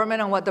with the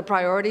government on what the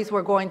priorities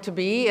were going to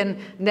be, and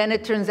then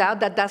it turns out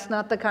that that's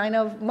not the kind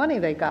of money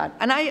they got.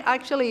 And I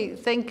actually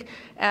think,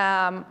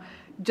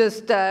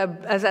 just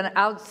as an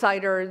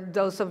outsider,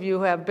 those of you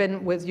who have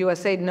been with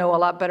USAID know a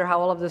lot better how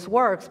all of this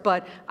works,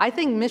 but I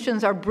think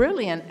missions are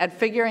brilliant at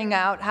figuring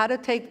out how to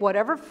take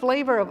whatever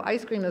flavor of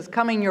ice cream is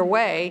coming your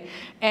way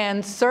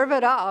and serve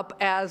it up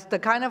as the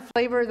kind of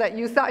flavor that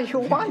you thought you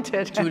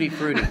wanted. Tutti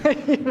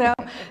frutti. You know,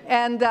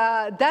 and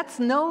that's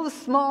no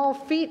small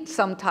feat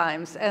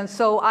sometimes. And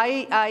so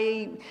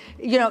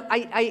you know,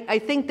 I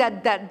think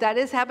that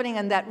is happening,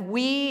 and that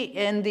we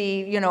in the,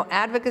 you know,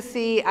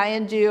 advocacy,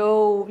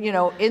 INGO, you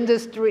know,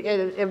 industry,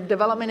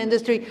 development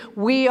industry,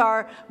 we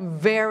are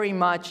very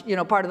much, you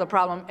know, part of the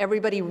problem.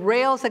 Everybody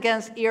rails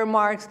against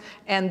earmarks,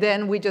 and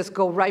then we just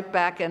go right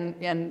back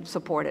and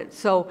support it.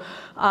 So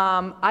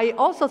I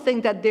also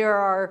think that there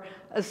are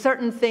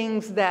certain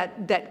things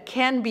that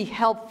can be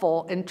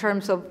helpful in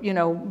terms of, you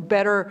know,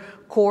 better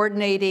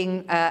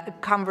coordinating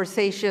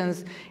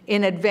conversations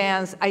in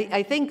advance.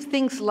 I think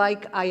things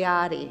like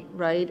IATI,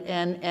 right?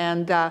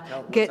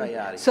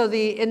 So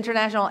the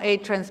International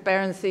Aid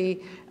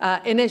Transparency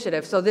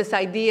Initiative. So this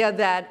idea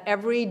that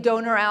every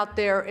donor out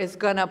there is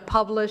going to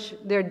publish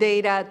their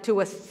data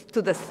to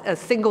a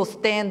single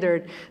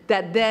standard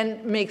that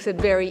then makes it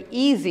very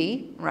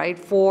easy, right,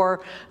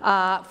 for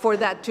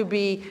that to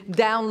be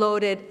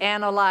downloaded,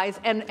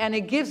 analyzed, and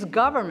it gives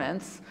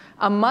governments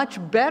a much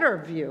better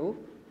view,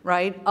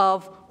 right,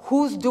 of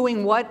who's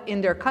doing what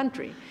in their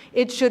country.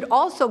 It should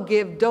also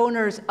give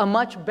donors a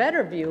much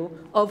better view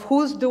of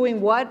who's doing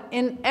what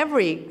in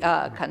every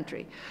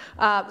country.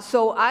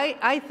 So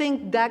I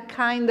think that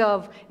kind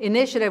of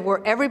initiative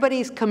where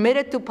everybody's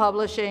committed to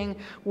publishing,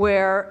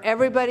 where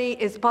everybody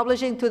is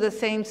publishing to the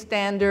same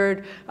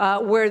standard,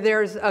 where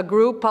there's a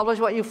group, Publish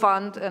What You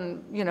Fund,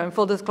 and, you know, in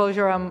full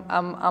disclosure, I'm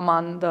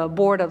on the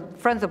board of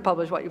Friends of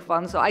Publish What You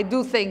Fund. So I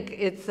do think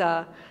it's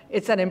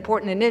an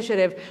important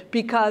initiative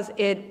because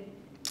it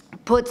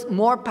puts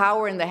more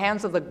power in the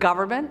hands of the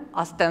government,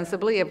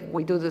 ostensibly, if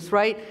we do this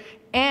right,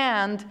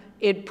 and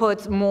it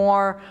puts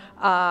more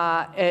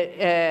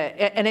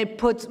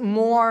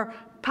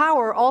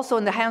power also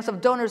in the hands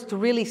of donors to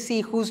really see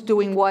who's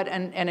doing what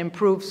and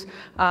improves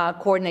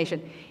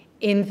coordination.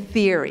 In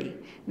theory.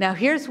 Now,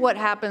 here's what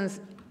happens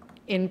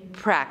in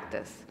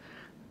practice.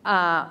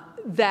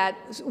 That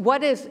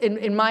what is,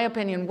 in my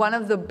opinion, one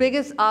of the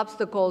biggest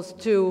obstacles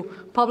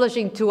to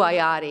publishing to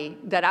IATI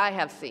that I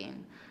have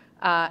seen,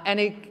 and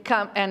it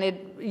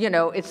you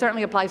know, it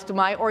certainly applies to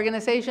my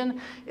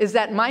organization, is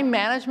that my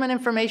management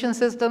information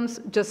systems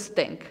just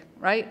stink,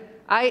 right?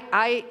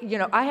 You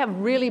know, I have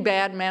really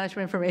bad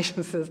management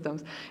information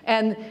systems,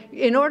 and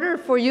in order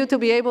for you to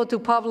be able to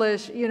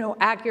publish, you know,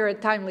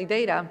 accurate, timely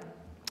data,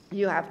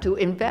 you have to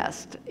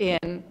invest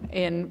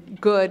in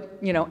good,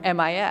 you know,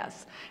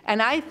 MIS. And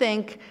I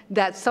think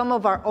that some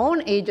of our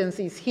own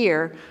agencies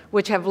here,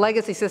 which have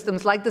legacy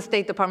systems like the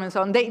State Department and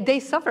so on, they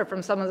suffer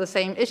from some of the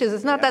same issues.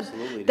 It's not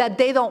that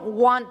they don't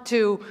want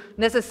to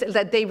necessarily,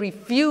 that they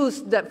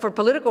refuse that for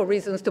political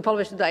reasons to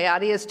publish the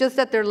IATI. It's just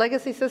that their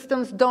legacy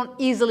systems don't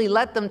easily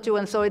let them to,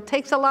 and so it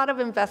takes a lot of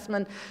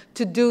investment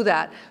to do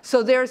that.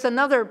 So there's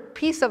another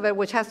piece of it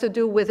which has to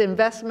do with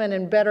investment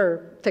in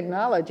better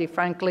technology,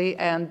 frankly,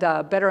 and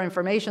better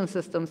information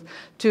systems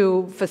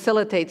to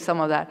facilitate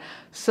some of that.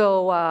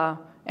 So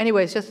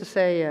anyways, just to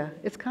say,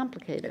 it's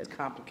complicated. It's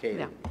complicated.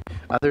 Yeah.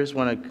 Others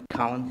want to,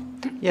 Colin?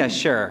 Yeah,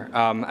 sure.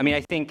 I mean,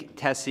 I think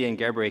Tessie and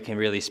Gabriel can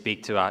really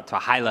speak to a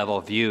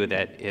high-level view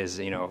that is,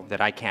 that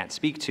I can't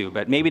speak to.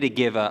 But maybe to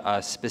give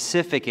a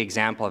specific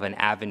example of an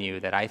avenue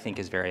that I think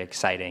is very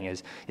exciting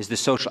is the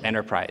social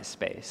enterprise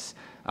space.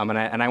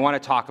 And I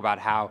want to talk about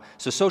how,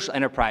 so social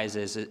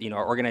enterprises,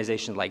 are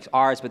organizations like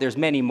ours, but there's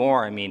many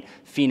more. I mean,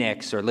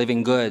 Phoenix or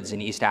Living Goods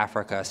in East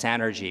Africa,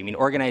 Sanergy. I mean,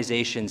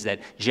 organizations that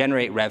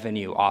generate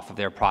revenue off of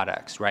their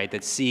products, right?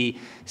 That see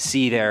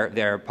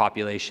their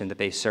population that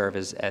they serve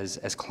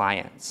as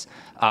clients.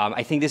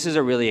 I think this is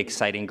a really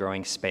exciting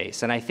growing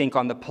space. And I think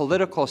on the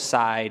political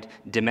side,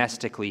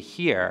 domestically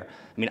here,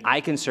 I mean,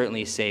 I can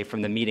certainly say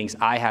from the meetings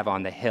I have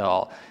on the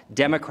Hill,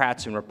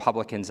 Democrats and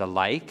Republicans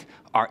alike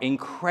are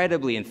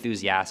incredibly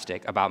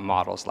enthusiastic about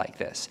models like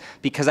this,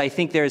 because I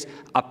think there's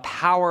a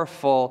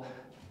powerful,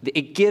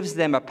 it gives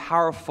them a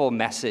powerful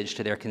message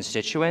to their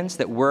constituents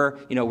that we're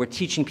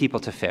teaching people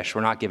to fish,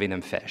 we're not giving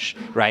them fish,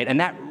 right? And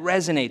that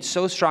resonates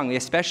so strongly,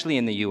 especially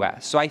in the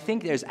US. So I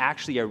think there's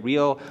actually a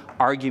real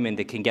argument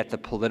that can get the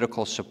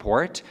political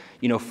support,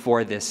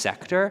 for this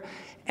sector.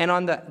 And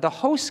on the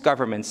host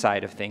government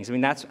side of things, I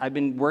mean, I've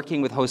been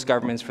working with host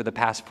governments for the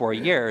past 4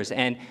 years,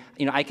 and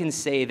I can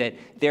say that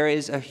there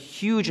is a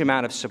huge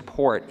amount of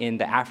support in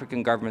the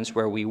African governments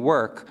where we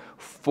work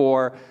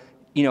for,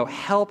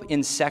 help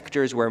in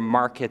sectors where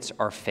markets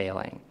are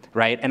failing,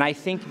 right? And I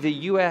think the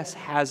U.S.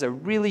 has a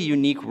really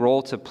unique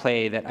role to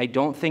play that I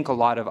don't think a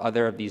lot of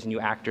other of these new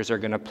actors are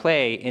going to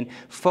play in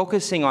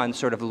focusing on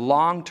sort of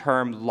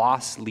long-term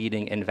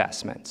loss-leading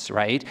investments,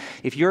 right?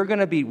 If you're going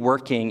to be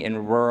working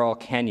in rural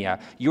Kenya,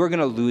 you're going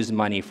to lose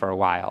money for a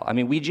while. I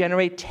mean, we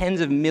generate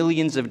tens of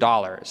millions of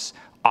dollars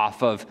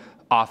off of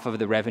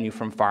the revenue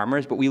from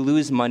farmers, but we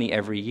lose money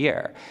every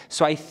year.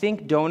 So I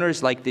think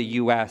donors like the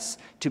U.S.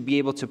 to be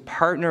able to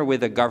partner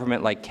with a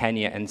government like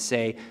Kenya and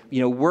say,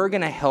 we're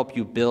going to help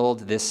you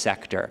build this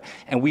sector,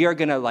 and we are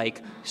going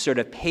to sort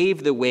of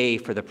pave the way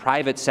for the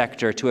private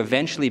sector to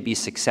eventually be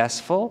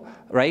successful,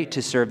 right,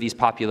 to serve these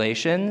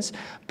populations,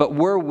 but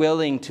we're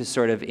willing to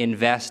sort of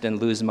invest and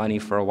lose money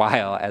for a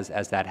while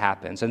as that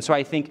happens. And so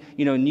I think,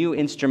 new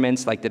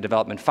instruments like the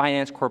Development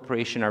Finance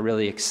Corporation are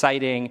really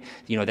exciting,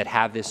 that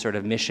have this sort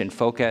of mission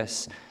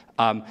focus.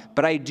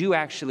 But I do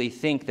actually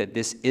think that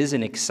this is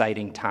an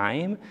exciting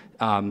time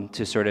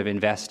to sort of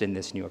invest in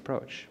this new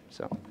approach.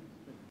 So,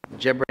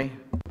 Jebre?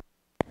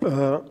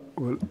 Well,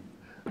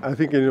 I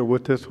think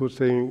what Tess was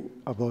saying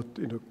about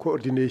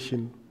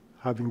coordination,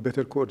 having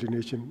better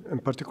coordination,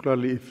 and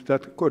particularly if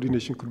that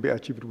coordination could be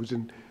achieved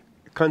within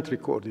country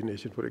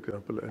coordination, for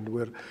example, and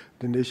where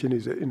the nation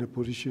is in a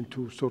position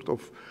to sort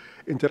of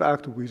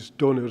interact with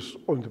donors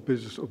on the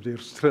basis of their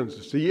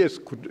strengths. The yes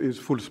is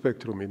full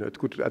spectrum, it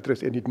could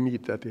address any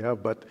need that they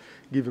have, but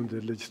given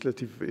the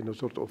legislative,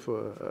 sort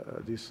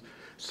of these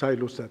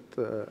silos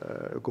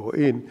that go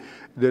in,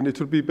 then it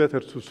would be better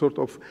to sort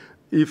of,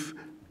 if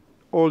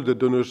all the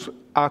donors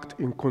act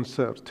in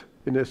concert,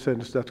 in a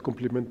sense that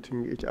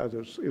complementing each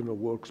other's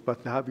works, but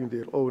having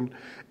their own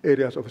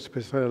areas of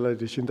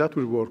specialization, that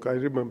will work. I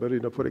remember,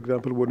 for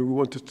example, when we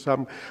wanted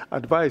some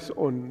advice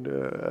on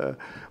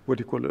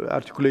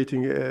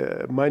articulating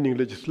mining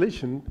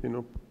legislation,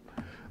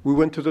 we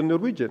went to the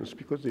Norwegians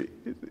because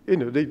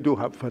they do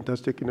have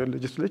fantastic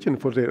legislation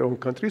for their own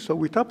country, so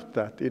we tapped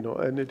that,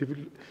 and it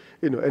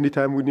will,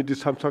 anytime we needed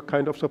some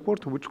kind of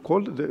support, we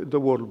called the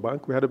World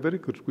Bank. We had a very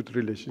good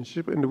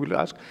relationship, and we'll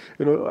ask,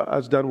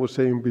 as Dan was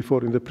saying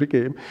before in the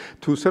pregame,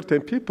 to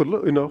certain people,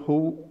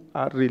 who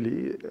are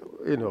really,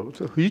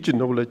 huge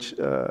knowledge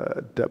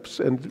depths,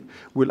 and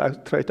we'll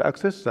try to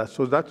access that.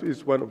 So that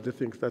is one of the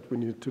things that we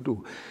need to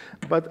do.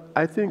 But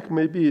I think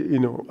maybe,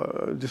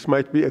 this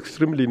might be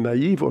extremely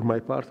naive on my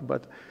part,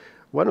 but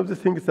one of the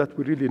things that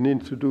we really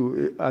need to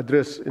do,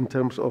 address in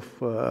terms of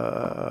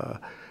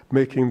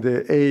making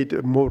the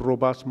aid more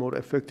robust, more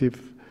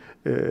effective,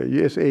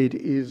 U.S. aid,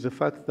 is the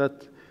fact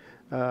that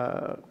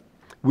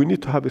we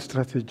need to have a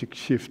strategic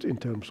shift in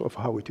terms of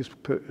how it is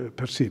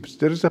perceived.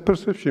 There is a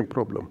perception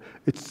problem.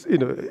 It's,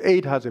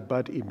 aid has a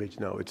bad image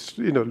now. It's,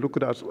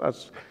 looked at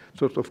as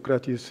sort of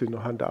gratis,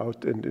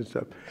 handout and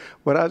stuff.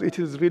 Whereas it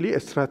is really a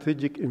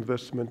strategic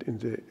investment in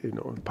the,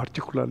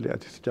 particularly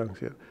at this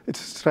juncture. It's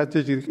a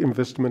strategic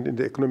investment in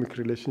the economic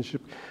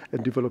relationship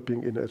and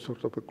developing in a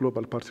sort of a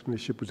global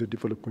partnership with the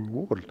developing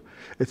world.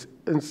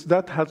 And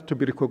that has to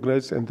be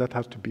recognized, and that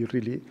has to be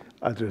really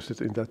addressed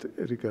in that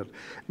regard.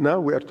 Now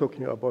we are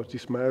talking about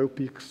this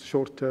myopic,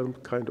 short-term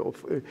kind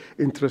of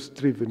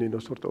interest-driven,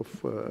 sort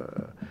of,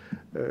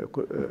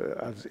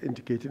 as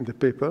indicated in the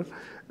paper,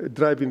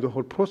 driving the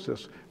whole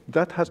process.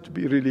 That has to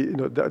be really,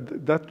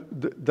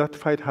 that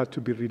fight has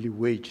to be really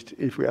waged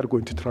if we are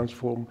going to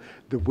transform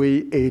the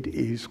way aid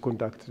is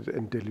conducted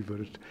and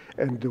delivered,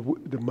 and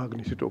the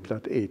magnitude of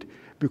that aid.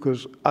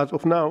 Because as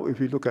of now, if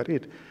you look at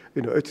it,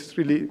 it's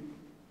really,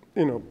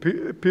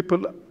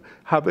 people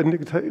have a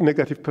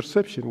negative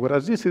perception,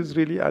 whereas this is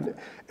really an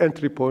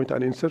entry point,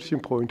 an insertion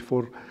point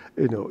for,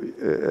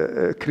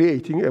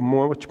 creating a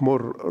much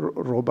more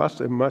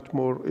robust and much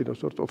more,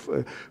 sort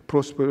of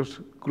prosperous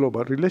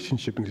global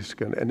relationship in this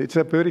kind. And it's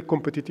a very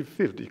competitive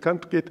field. You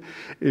can't get,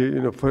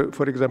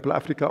 for example,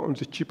 Africa on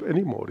the cheap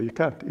anymore. You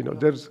can't.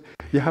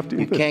 You have to.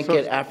 You can't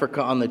get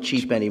Africa on the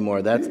cheap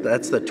anymore. That's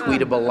the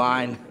tweetable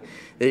line.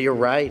 You're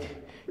right.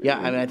 Yeah,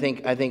 I mean,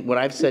 I think what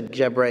I've said,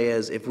 Jebre,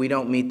 is if we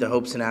don't meet the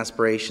hopes and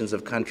aspirations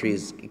of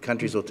countries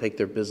will take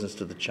their business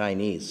to the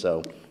Chinese.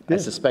 So I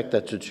suspect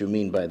that's what you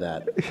mean by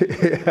that.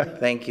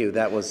 Thank you.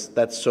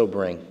 That's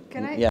sobering.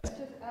 Can I yes.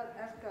 just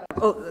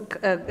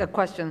ask a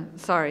question?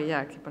 Sorry,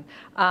 yeah, keep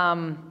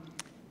on.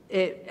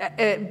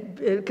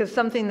 Because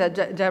something that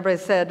Jebre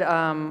said,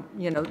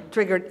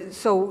 triggered.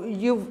 So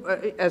you've,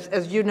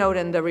 as you note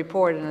in the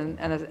report, and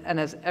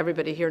as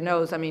everybody here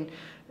knows, I mean,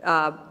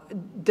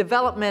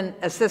 development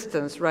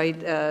assistance, right?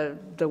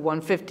 The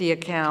 150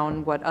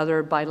 account, what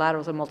other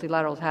bilaterals and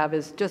multilaterals have,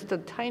 is just a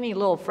tiny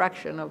little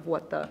fraction of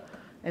what the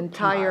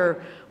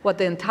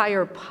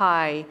entire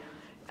pie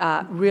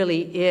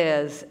really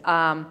is,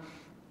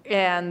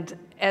 and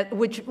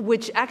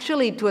which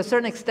actually, to a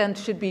certain extent,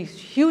 should be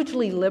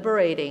hugely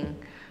liberating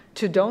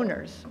to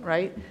donors,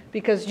 right?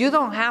 Because you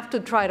don't have to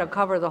try to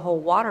cover the whole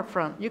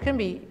waterfront. You can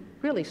be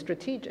really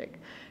strategic.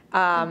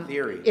 In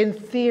theory. In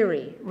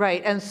theory,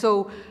 right. And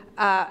so,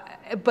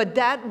 but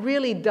that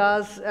really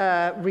does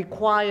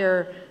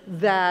require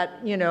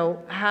that,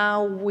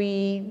 how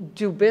we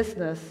do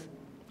business,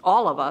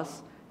 all of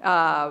us,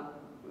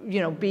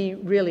 be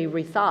really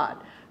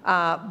rethought.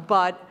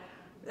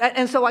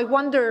 And so I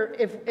wonder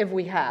if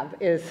we have,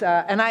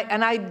 and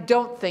I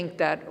don't think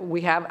that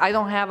we have. I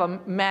don't have a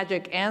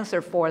magic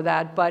answer for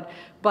that, but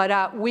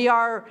we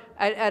are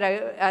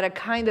at a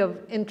kind of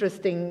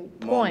interesting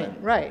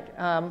point, moment.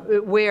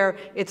 Right? Where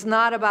it's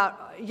not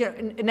about,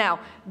 now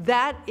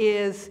that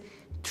is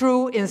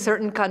true in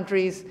certain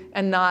countries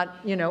and not,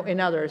 in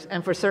others,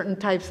 and for certain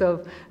types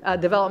of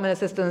development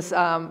assistance,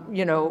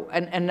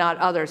 and not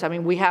others. I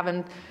mean, we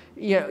haven't.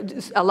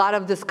 A lot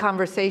of this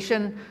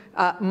conversation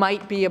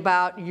might be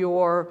about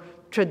your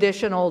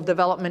traditional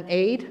development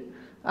aid,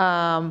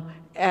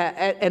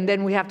 and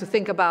then we have to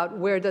think about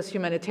where does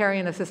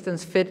humanitarian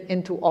assistance fit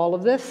into all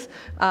of this?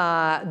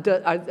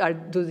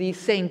 Do these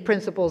same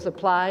principles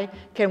apply?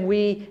 Can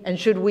we and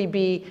should we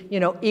be,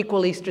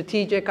 equally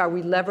strategic? Are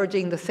we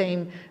leveraging the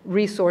same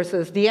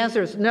resources? The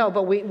answer is no,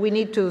 but we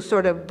need to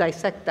sort of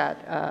dissect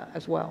that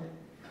as well.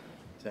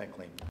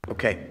 Exactly.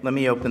 Okay, let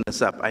me open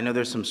this up. I know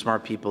there's some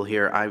smart people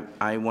here.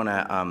 I want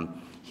to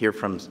hear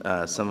from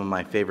some of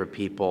my favorite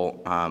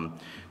people.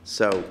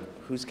 So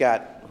who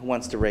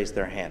wants to raise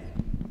their hand?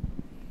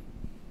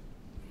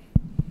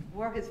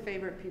 We're his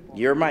favorite people.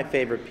 You're my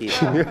favorite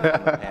people on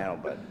the panel,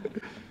 but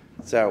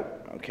so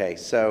okay.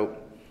 So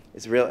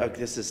it's real.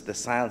 The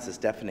silence is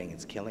deafening.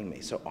 It's killing me.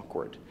 So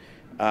awkward.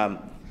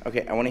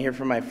 Okay, I want to hear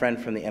from my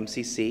friend from the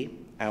MCC.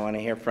 I want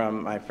to hear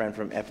from my friend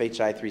from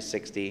FHI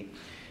 360.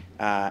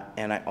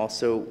 And I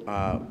also,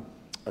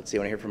 let's see, I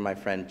want to hear from my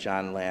friend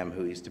John Lamb,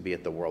 who used to be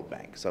at the World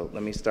Bank. So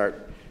let me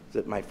start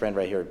with my friend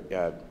right here,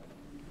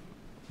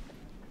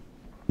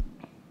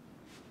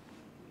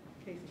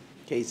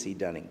 Casey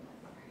Dunning.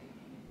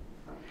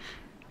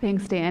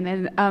 Thanks, Dan,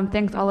 and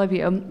thanks all of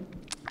you.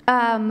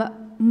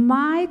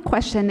 My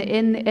question,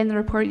 in the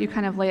report, you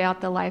kind of lay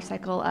out the life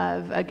cycle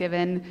of a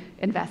given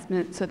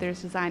investment. So there's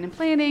design and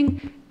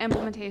planning,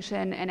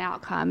 implementation, and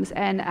outcomes.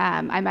 And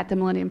I'm at the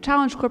Millennium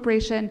Challenge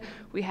Corporation.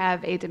 We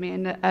have a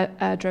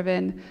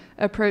demand-driven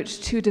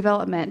approach to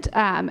development.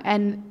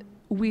 And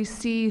we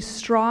see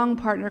strong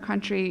partner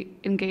country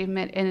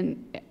engagement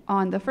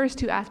on the first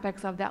two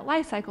aspects of that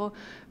life cycle.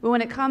 But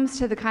when it comes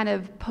to the kind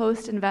of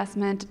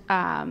post-investment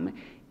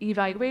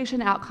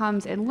evaluation,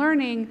 outcomes, and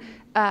learning,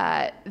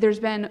 there's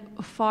been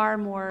far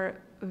more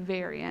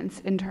variance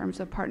in terms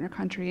of partner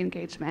country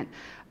engagement.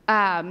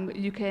 I'm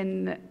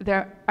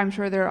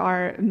sure there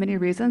are many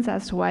reasons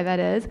as to why that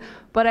is,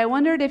 but I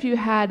wondered if you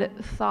had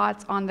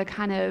thoughts on the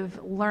kind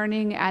of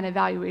learning and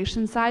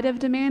evaluation side of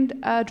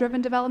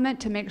demand-driven development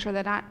to make sure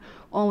that not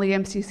only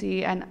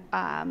MCC and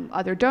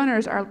other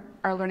donors are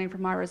learning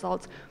from our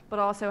results, but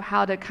also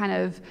how to kind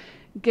of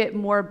get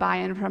more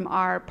buy-in from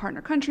our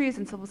partner countries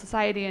and civil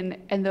society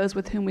and those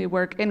with whom we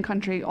work in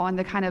country on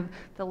the kind of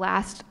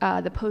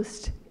the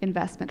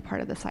post-investment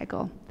part of the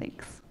cycle.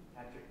 Thanks.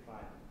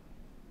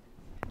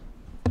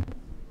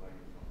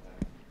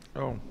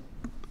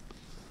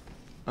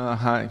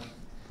 Hi.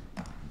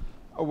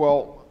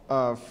 Well,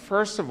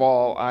 first of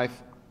all,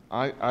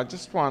 I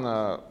just want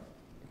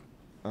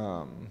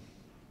to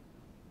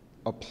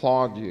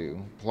applaud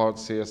you, applaud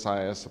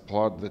CSIS,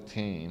 applaud the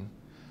team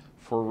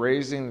for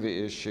raising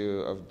the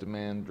issue of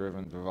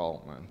demand-driven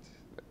development.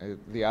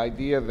 The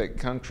idea that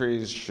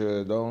countries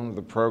should own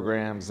the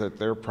programs, that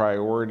their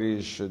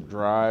priorities should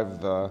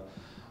drive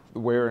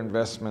where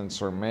investments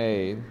are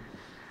made,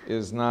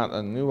 is not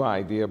a new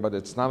idea, but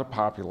it's not a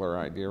popular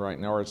idea right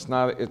now, or it's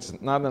not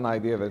an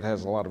idea that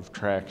has a lot of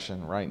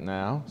traction right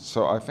now.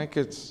 So I think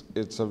it's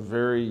a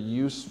very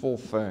useful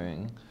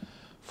thing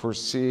for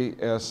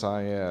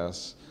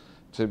CSIS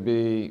to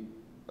be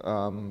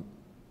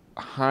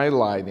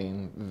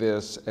highlighting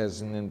this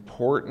as an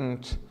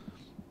important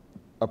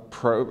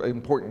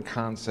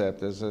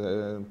concept, as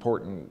an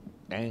important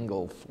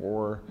angle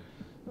for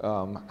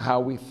how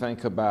we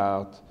think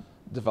about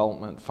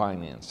development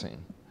financing.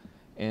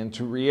 And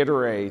to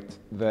reiterate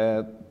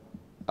that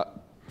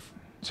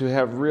to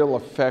have real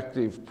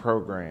effective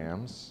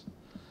programs,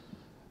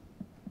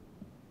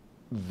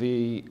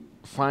 the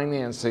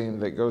financing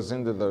that goes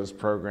into those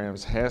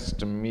programs has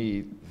to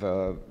meet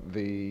the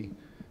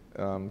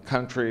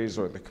countries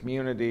or the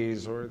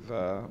communities or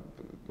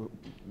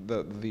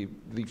the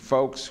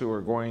folks who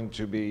are going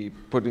to be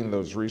putting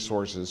those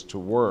resources to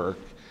work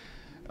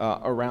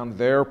around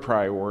their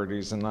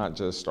priorities and not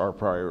just our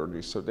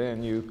priorities. So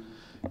Dan,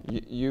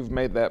 you've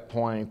made that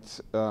point,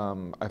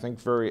 I think,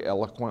 very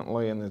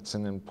eloquently, and it's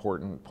an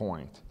important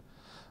point.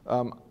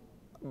 What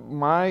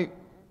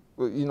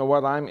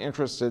I'm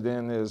interested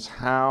in is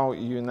how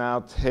you now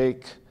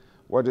take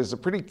what is a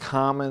pretty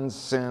common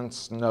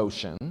sense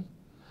notion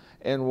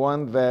and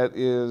one that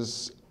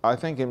is, I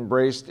think,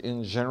 embraced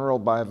in general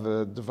by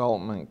the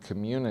development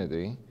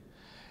community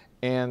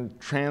and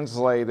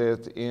translate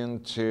it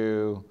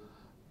into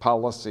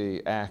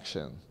policy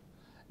action.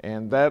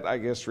 And that, I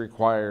guess,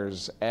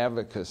 requires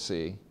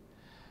advocacy.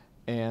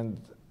 And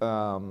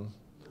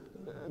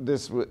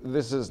this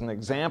is an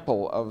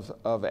example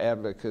of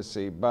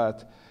advocacy,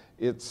 but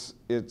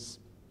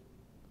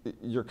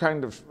you're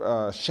kind of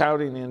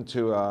shouting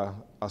into a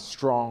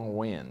strong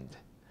wind.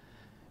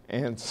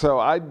 And so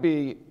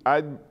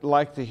I'd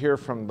like to hear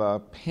from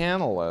the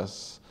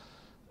panelists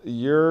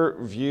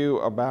your view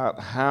about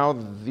how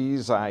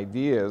these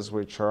ideas,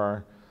 which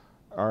are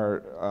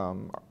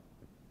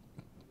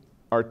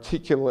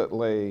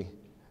articulately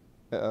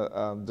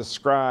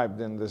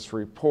described in this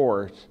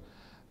report,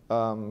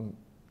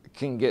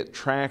 can get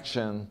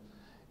traction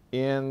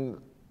in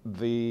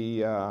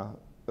the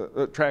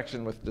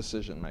traction with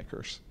decision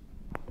makers.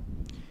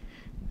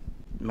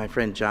 My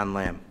friend John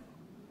Lamb.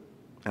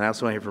 And I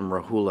also want to hear from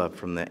Rahula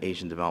from the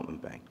Asian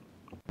Development Bank.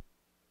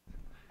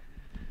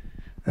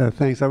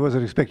 Thanks. I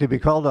wasn't expecting to be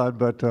called on,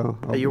 but...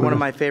 You're one of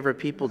my favorite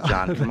people,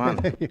 John. Come on.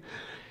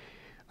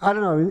 I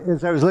don't know.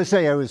 As I was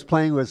listening, I was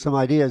playing with some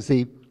ideas.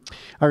 I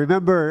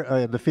remember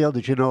in the field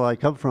that I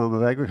come from,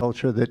 of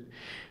agriculture, that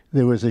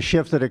there was a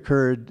shift that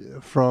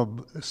occurred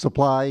from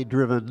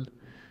supply-driven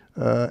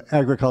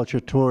agriculture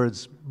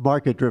towards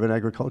market-driven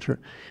agriculture.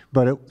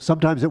 But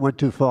sometimes it went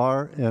too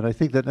far, and I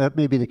think that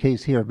may be the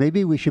case here.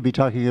 Maybe we should be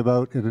talking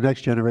about, in the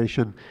next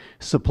generation,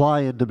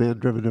 supply and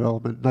demand-driven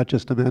development, not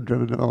just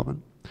demand-driven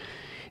development.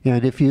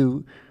 And if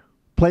you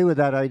play with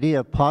that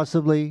idea,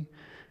 possibly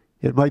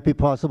it might be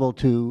possible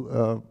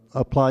to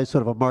apply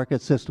sort of a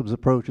market systems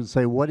approach and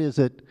say, what is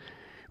it?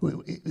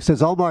 It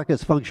says all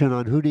markets function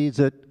on who needs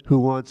it, who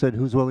wants it,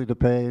 who's willing to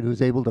pay, and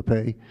who's able to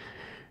pay.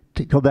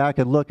 To go back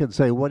and look and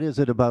say, what is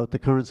it about the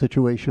current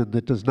situation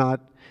that does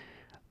not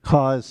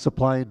cause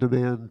supply and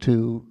demand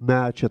to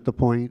match at the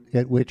point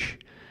at which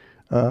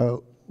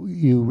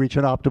you reach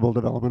an optimal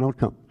development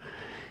outcome?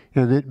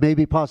 And it may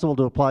be possible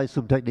to apply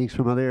some techniques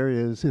from other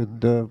areas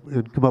and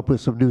come up with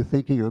some new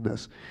thinking on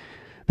this.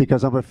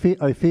 Because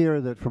I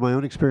fear that from my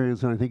own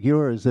experience, and I think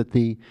yours, that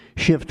the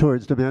shift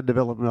towards demand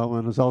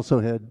development has also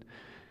had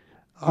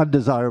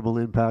undesirable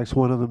impacts,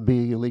 one of them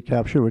being elite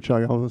capture, which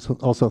I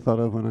also thought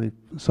of when I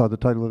saw the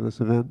title of this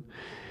event.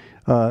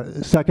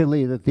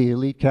 Secondly, that the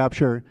elite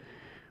capture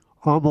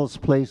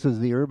almost places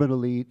the urban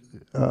elite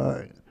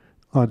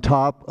on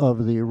top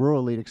of the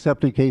rural elite,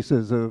 except in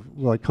cases of,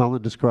 like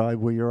Colin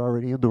described, where you're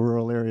already in the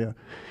rural area.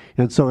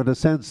 And so in a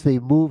sense, the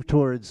move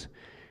towards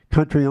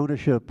country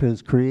ownership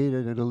has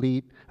created an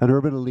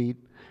urban elite,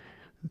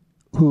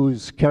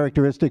 whose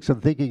characteristics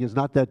and thinking is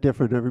not that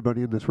different to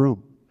everybody in this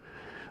room.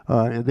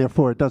 And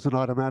therefore, it doesn't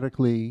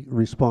automatically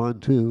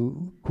respond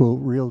to, quote,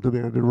 real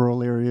demand in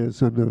rural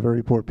areas and the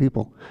very poor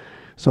people.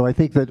 So I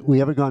think that we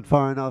haven't gone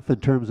far enough in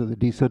terms of the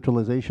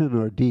decentralization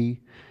or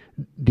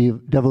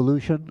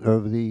devolution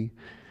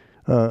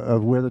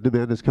of where the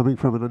demand is coming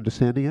from and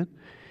understanding it.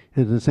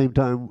 And at the same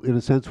time, in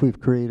a sense, we've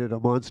created a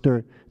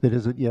monster that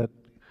isn't yet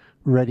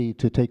ready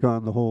to take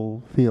on the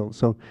whole field.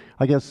 So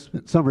I guess,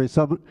 in summary,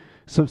 some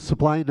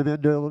supply and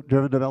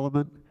demand-driven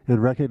development,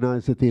 and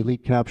recognize that the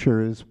elite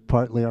capture is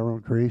partly our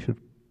own creation.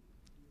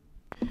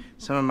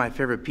 Some of my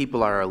favorite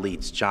people are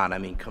elites, John. I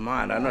mean, come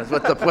on. I don't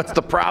know. What's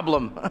the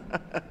problem?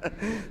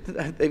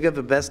 They got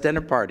the best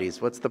dinner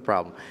parties. What's the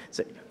problem?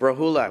 So,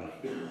 Rahula.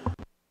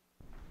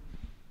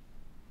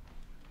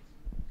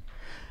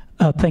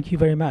 Thank you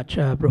very much,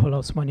 Rahul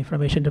Osmani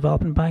from Asian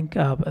Development Bank.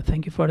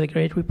 Thank you for the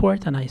great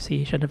report, and I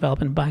see Asian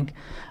Development Bank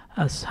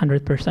as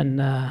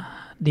 100%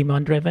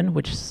 demand-driven,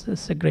 which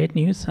is a great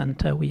news,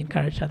 and we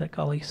encourage other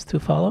colleagues to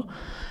follow.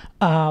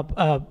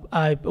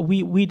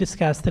 We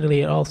discussed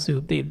earlier also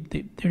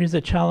there is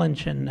a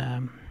challenge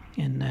in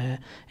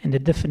the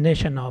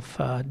definition of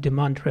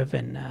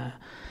demand-driven.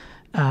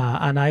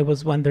 And I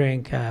was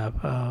wondering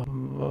how,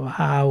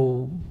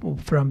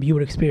 from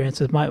your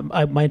experiences,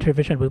 my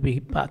intervention will be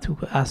to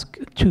ask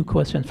two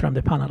questions from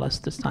the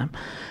panelists this time.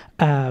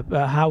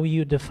 How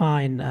you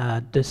define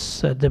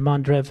this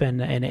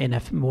demand-driven in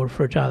a more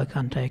fragile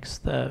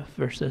context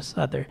versus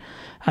other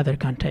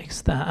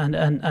contexts,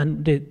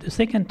 and the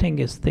second thing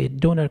is the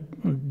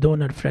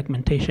donor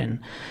fragmentation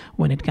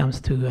when it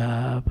comes to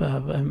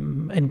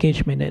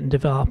engagement in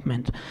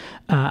development,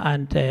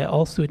 and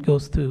also it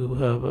goes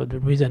to the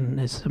reason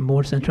is a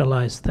more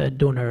centralized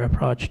donor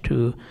approach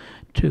to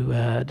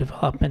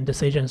development.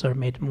 Decisions are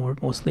made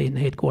mostly in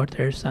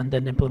headquarters, and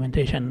then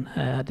implementation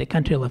at the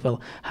country level,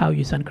 how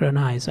you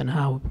synchronize and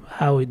how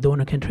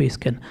donor countries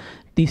can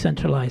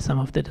decentralize some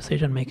of the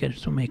decision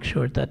makers to make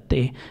sure that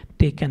they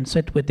can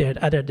sit with their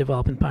other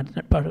development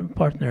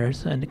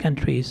partners and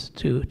countries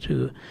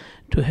to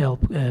help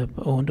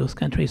own those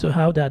countries. So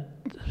how that,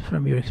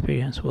 from your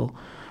experience, will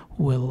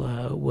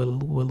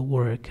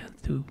work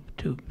to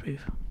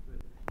brief.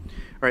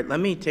 All right,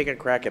 let me take a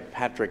crack at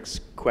Patrick's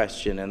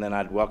question, and then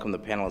I'd welcome the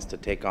panelists to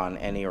take on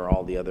any or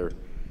all the other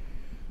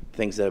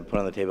things that I've put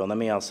on the table. And let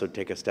me also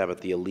take a stab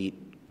at the elite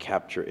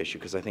capture issue,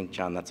 because I think,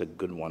 John, that's a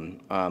good one.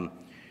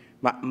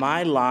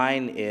 My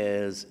line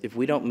is, if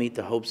we don't meet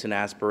the hopes and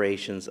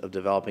aspirations of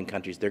developing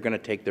countries, they're going to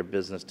take their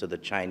business to the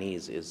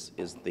Chinese, is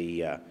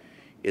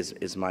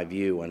my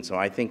view. And so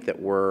I think that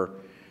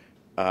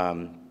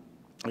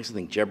I also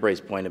think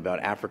Jebray's point about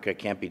Africa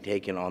can't be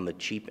taken on the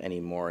cheap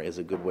anymore is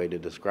a good way to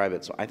describe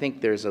it. So I think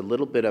there's a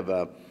little bit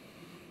of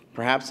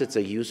perhaps it's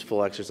a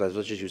useful exercise.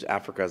 Let's just use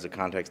Africa as a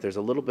context. There's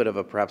a little bit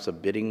of perhaps a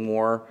bidding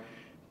war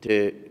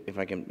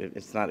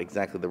it's not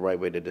exactly the right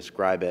way to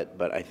describe it,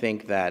 but I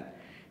think that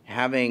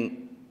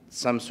having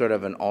some sort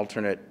of an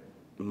alternate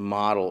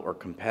model or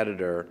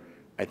competitor,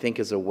 I think,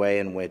 is a way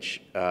in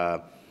which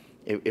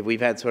if we've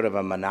had sort of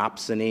a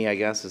monopsony, I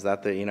guess, is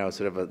that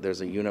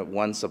there's a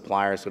one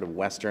supplier, sort of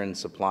Western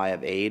supply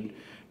of aid,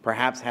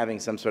 perhaps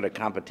having some sort of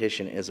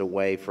competition is a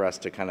way for us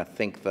to kind of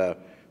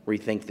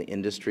rethink the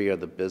industry or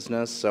the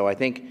business. So I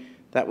think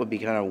that would be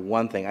kind of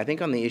one thing. I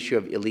think on the issue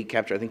of elite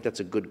capture, I think that's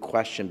a good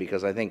question,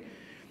 because I think,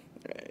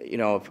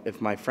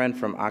 if my friend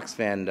from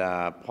Oxfam,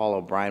 Paul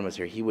O'Brien, was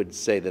here, he would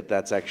say that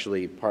that's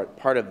actually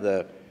part of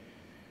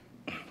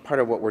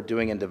what we're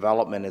doing in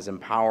development is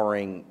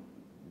empowering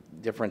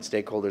different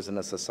stakeholders in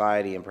the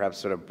society and perhaps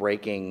sort of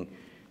breaking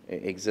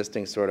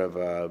existing sort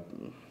of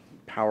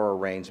power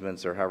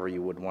arrangements, or however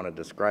you would want to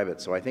describe it.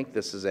 So I think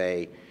this is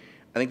a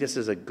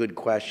good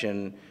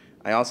question.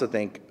 I also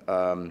think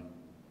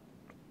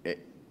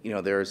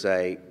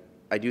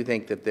I do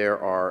think that there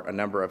are a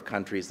number of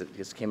countries that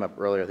just came up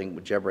earlier. I think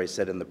what Jebray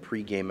said in the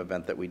pre-game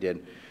event that we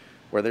did,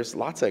 where there's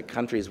lots of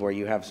countries where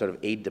you have sort of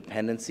aid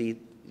dependency,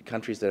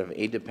 countries that have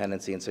aid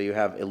dependency, and so you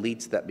have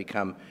elites that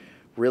become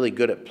really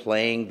good at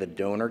playing the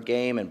donor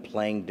game and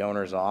playing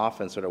donors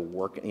off and sort of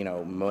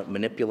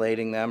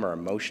manipulating them, or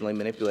emotionally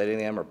manipulating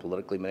them, or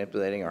politically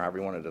manipulating, or however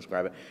you want to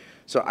describe it.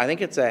 So I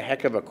think it's a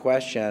heck of a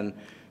question.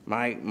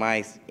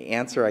 My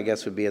answer, I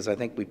guess, would be I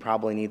think we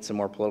probably need some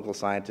more political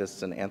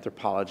scientists and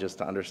anthropologists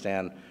to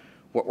understand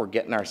what we're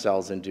getting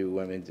ourselves into.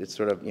 I mean, it's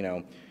sort of,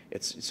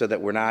 it's so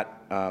that we're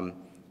not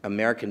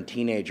American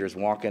teenagers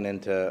walking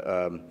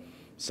into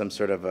some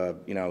sort of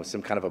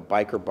some kind of a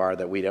biker bar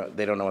that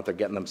they don't know what they're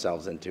getting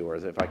themselves into, or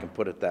if I can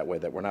put it that way,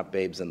 that we're not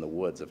babes in the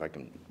woods, if I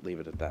can leave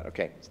it at that.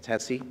 Okay,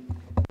 Tessie?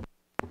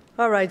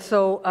 All right,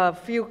 so a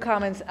few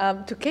comments.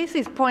 To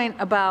Casey's point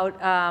about,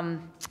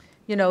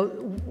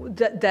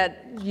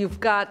 that you've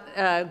got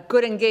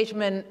good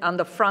engagement on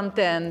the front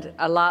end,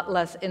 a lot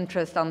less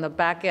interest on the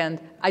back end.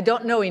 I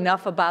don't know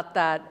enough about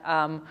that,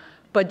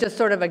 but just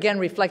sort of, again,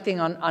 reflecting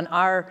on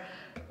our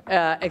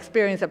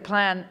experience at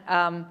Plan,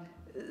 I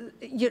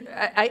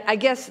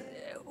guess,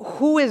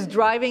 who is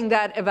driving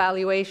that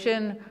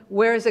evaluation?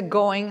 Where is it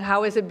going?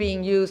 How is it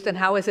being used? And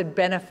how is it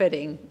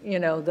benefiting,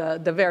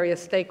 the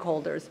various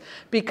stakeholders?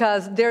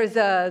 Because there's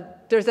a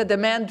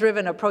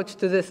demand-driven approach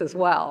to this as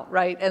well,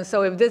 right? And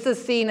so if this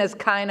is seen as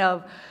kind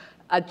of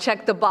a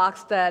check the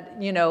box that,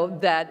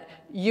 that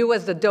you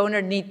as the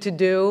donor need to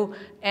do,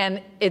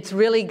 and it's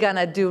really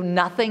gonna do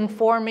nothing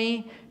for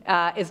me,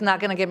 it's not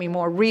going to get me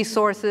more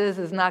resources.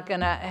 It's not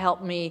going to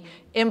help me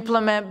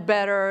implement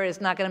better.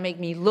 It's not going to make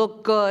me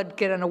look good,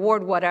 get an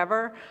award,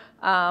 whatever.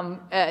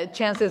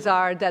 Chances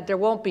are that there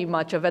won't be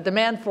much of a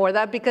demand for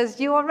that because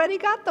you already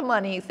got the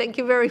money. Thank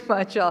you very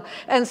much.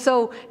 And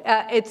so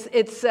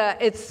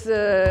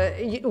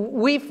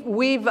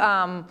we've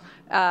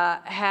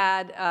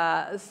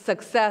had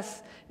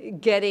success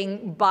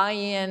getting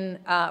buy-in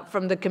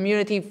from the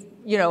community,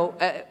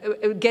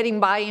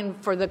 getting buy-in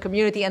for the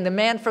community and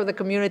demand for the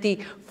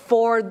community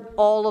for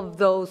all of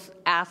those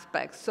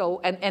aspects. So,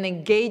 and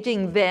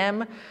engaging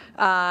them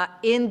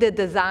in the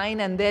design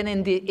and then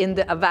in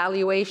the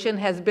evaluation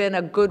has been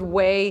a good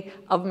way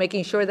of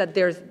making sure that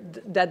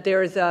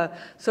there's a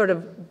sort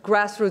of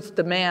grassroots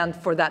demand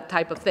for that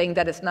type of thing,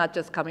 that it's not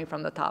just coming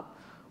from the top.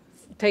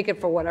 take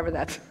it for whatever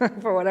that's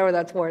for whatever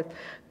that's worth.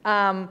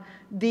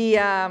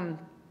 The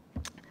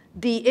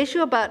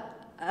issue about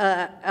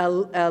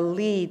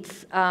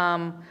elites,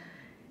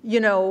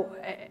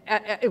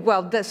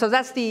 so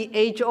that's the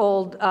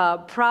age-old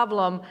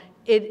problem.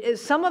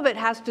 Some of it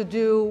has to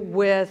do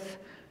with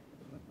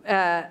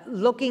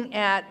looking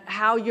at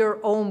how your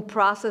own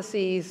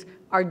processes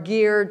are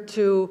geared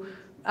to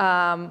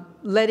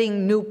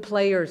letting new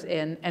players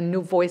in and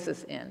new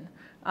voices in.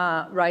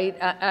 Right?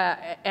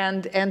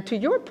 And to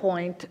your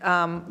point,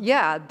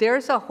 yeah,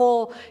 there's a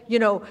whole,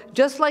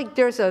 just like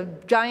there's a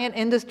giant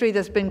industry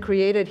that's been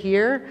created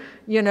here,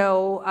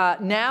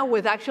 now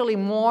with actually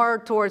more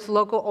towards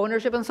local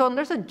ownership and so on,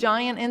 there's a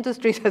giant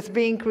industry that's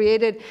being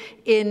created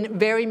in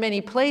very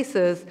many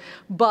places.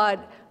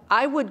 But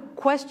I would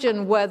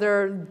question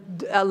whether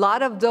a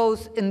lot of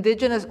those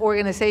indigenous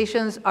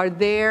organizations are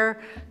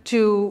there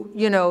to,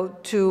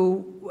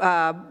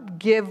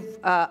 give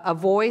a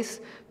voice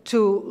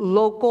to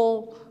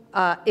local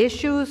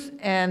issues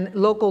and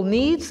local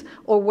needs,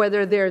 or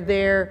whether they're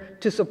there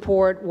to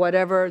support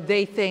whatever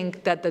they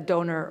think that the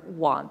donor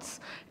wants.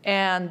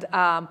 And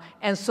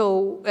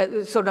so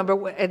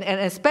and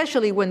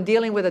especially when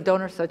dealing with a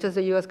donor such as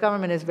the U.S.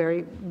 government is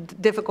very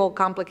difficult,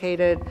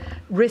 complicated,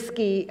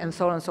 risky, and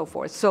so on and so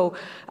forth. So,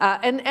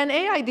 and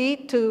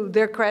AID, to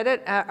their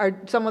credit, are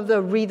some of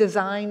the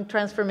redesign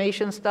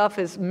transformation stuff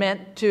is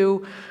meant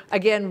to,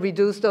 again,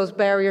 reduce those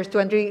barriers to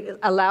entry,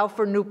 allow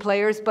for new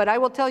players. But I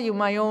will tell you,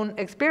 my own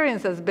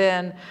experience has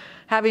been,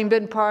 having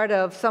been part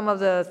of some of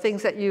the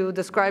things that you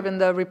describe in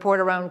the report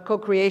around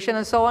co-creation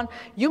and so on,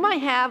 you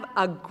might have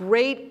a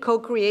great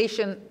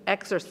co-creation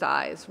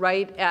exercise,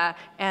 right?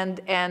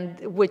 And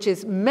which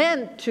is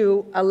meant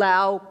to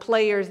allow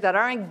players that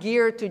aren't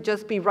geared to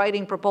just be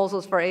writing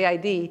proposals for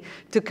AID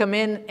to come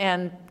in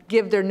and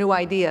give their new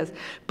ideas.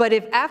 But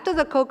if after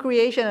the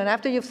co-creation and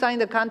after you've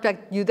signed the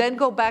contract, you then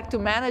go back to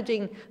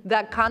managing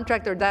that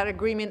contract or that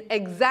agreement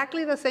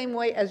exactly the same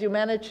way as you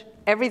manage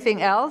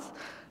everything else,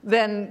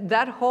 then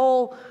that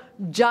whole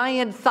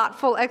giant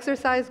thoughtful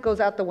exercise goes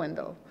out the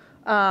window.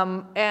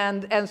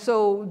 And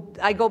so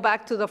I go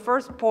back to the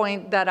first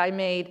point that I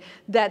made,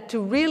 that to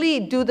really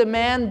do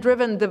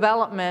demand-driven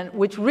development,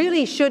 which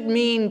really should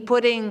mean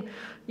putting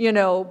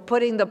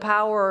the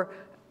power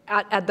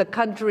at the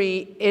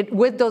country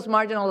with those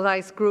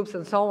marginalized groups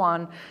and so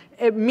on,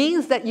 it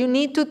means that you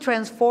need to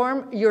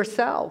transform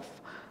yourself.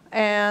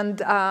 And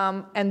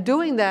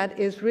doing that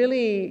is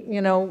really,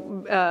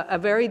 a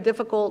very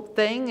difficult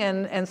thing,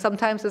 and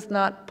sometimes it's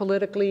not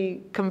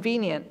politically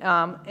convenient.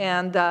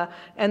 And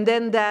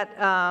then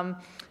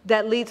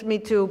that leads me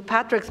to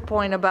Patrick's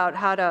point about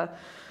how to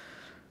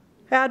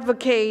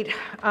advocate.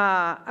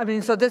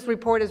 So this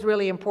report is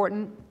really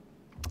important.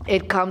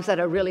 It comes at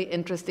a really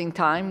interesting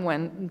time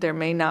when there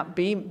may not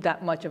be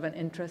that much of an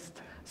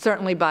interest,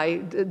 certainly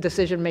by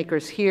decision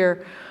makers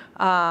here,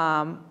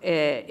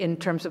 in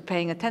terms of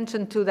paying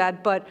attention to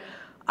that. But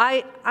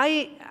I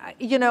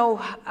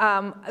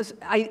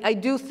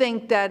do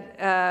think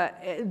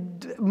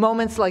that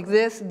moments like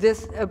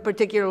this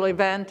particular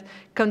event,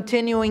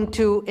 continuing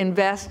to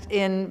invest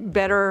in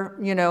better,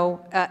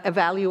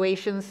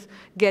 evaluations,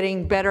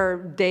 getting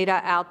better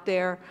data out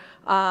there,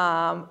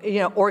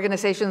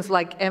 organizations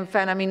like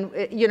MFAN.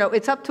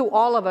 It's up to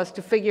all of us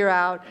to figure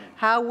out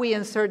how we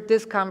insert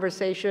this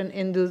conversation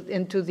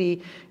into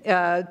the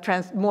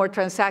more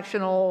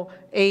transactional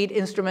aid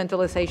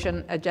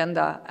instrumentalization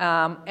agenda.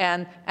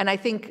 And I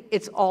think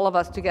it's all of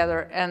us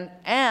together.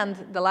 And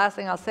the last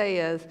thing I'll say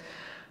is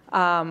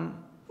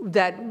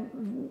that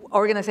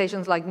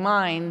organizations like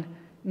mine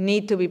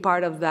need to be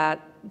part of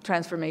that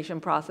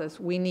transformation process.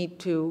 We need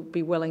to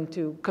be willing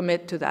to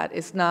commit to that.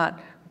 It's not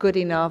good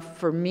enough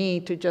for me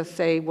to just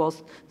say, well,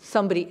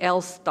 somebody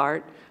else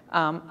start.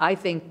 I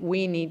think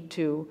we need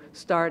to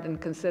start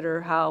and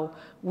consider how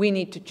we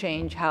need to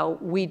change how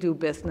we do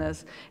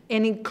business,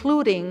 and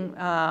including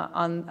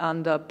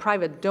on the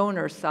private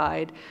donor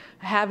side,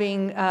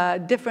 having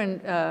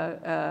different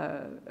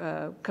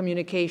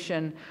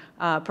communication,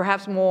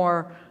 perhaps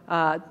more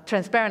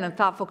transparent and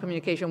thoughtful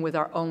communication with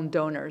our own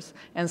donors,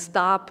 and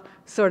stop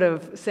sort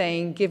of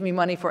saying, give me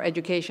money for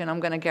education,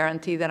 I'm going to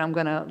guarantee that I'm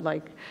going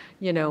to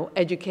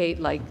educate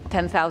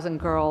 10,000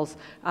 girls,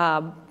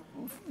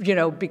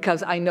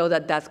 because I know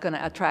that that's going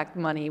to attract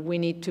money. We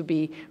need to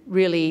be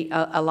really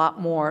a lot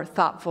more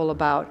thoughtful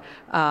about,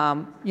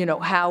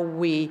 how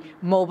we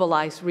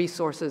mobilize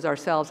resources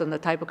ourselves and the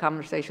type of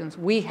conversations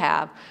we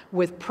have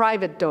with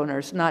private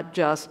donors, not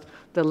just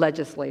the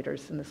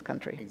legislators in this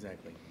country.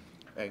 Exactly.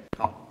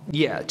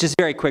 Yeah, just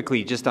very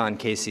quickly, just on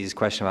Casey's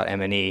question about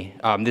M&E.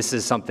 This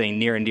is something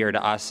near and dear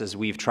to us as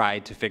we've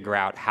tried to figure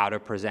out how to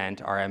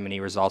present our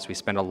M&E results. We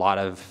spend a lot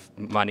of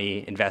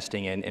money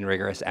investing in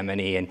rigorous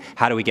M&E, and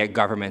how do we get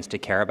governments to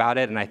care about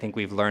it? And I think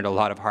we've learned a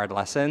lot of hard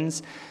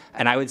lessons.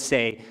 And I would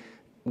say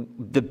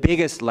the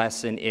biggest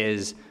lesson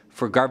is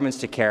for governments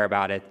to care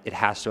about it, it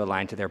has to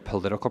align to their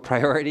political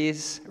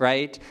priorities,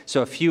 right?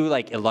 So a few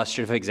like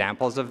illustrative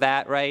examples of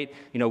that, right?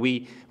 You know,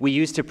 we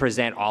used to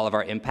present all of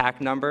our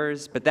impact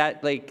numbers, but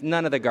that, like,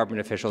 none of the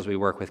government officials we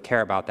work with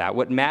care about that.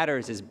 What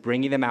matters is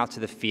bringing them out to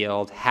the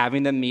field,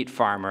 having them meet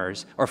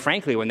farmers, or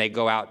frankly, when they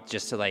go out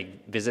just to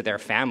like visit their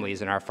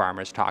families and our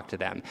farmers talk to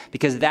them,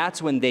 because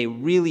that's when they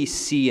really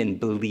see and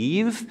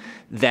believe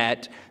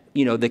that,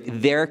 you know,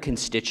 their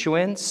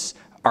constituents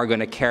are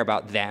going to care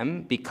about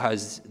them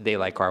because they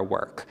like our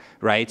work,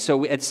 right?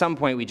 So at some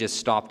point, we just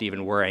stopped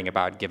even worrying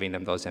about giving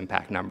them those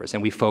impact numbers,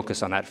 and we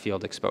focus on that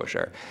field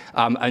exposure.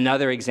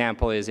 Another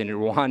example is in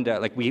Rwanda.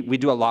 Like we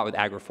do a lot with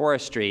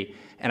agroforestry,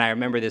 and I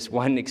remember this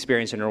one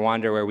experience in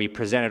Rwanda where we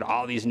presented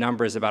all these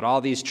numbers about all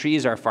these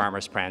trees our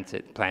farmers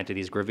planted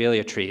these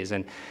grevillea trees,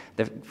 and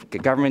the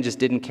government just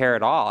didn't care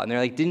at all. And they're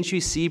like, didn't you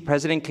see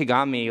President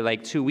Kagame,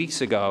 like 2 weeks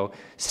ago,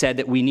 said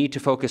that we need to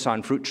focus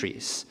on fruit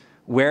trees?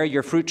 Where are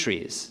your fruit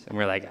trees? And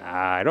we're like,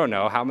 I don't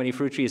know, how many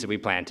fruit trees have we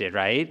planted,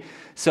 right?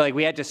 So like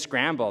we had to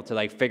scramble to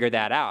like figure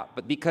that out.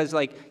 But because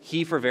like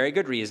he, for very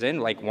good reason,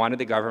 like wanted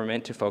the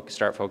government to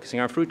start focusing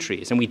on fruit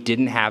trees, and we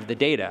didn't have the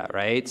data,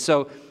 right?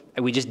 So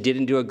we just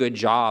didn't do a good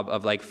job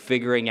of like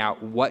figuring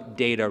out what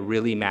data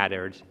really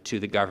mattered to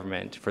the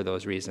government for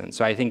those reasons.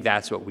 So I think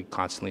that's what we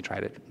constantly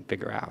try to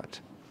figure out.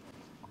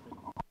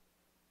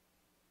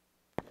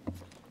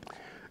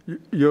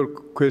 Your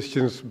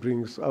questions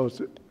brings out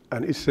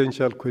an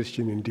essential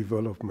question in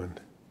development.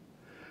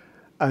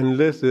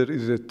 Unless there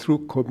is a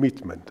true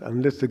commitment,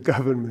 unless the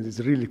government is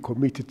really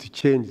committed to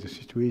change the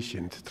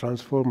situation, to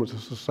transform the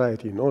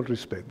society in all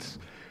respects,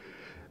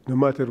 no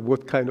matter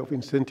what kind of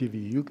incentive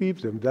you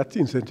give them, that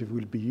incentive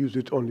will be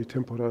used only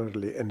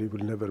temporarily, and it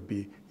will never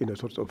be in a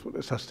sort of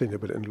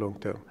sustainable and long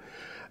term.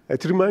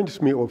 It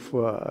reminds me of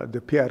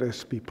the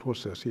PRSP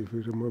process, if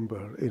you remember,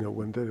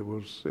 when there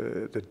was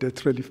the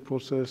debt relief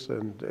process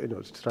and,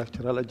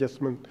 structural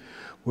adjustment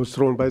was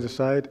thrown by the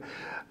side.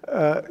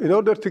 In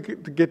order to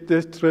get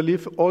debt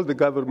relief, all the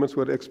governments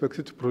were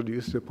expected to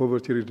produce the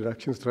poverty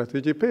reduction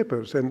strategy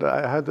papers. And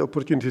I had the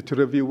opportunity to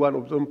review one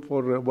of them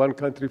for one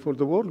country for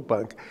the World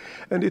Bank.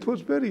 And it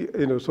was very,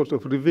 sort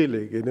of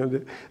revealing.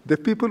 The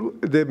people,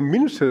 the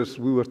ministers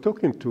we were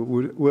talking to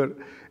were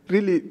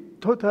really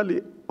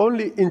totally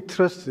only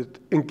interested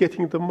in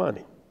getting the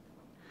money.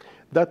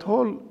 That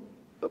whole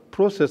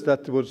process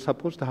that was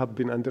supposed to have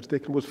been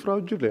undertaken was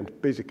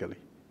fraudulent, basically.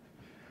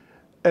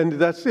 And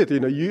that's it.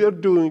 You are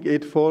doing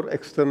it for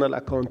external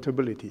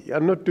accountability. You are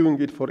not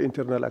doing it for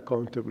internal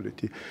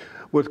accountability.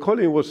 What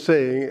Colin was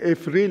saying,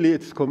 if really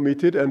it's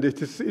committed and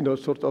it is,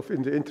 sort of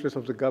in the interest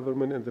of the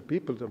government and the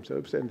people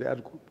themselves, and they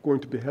are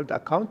going to be held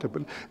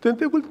accountable, then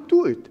they will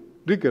do it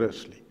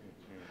rigorously.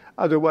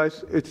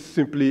 Otherwise, it's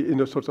simply,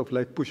 sort of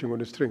like pushing on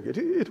a string.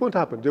 It won't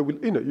happen. They will,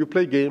 you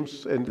play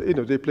games, and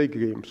they play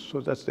games. So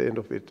that's the end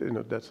of it.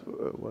 That's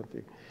one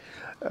thing.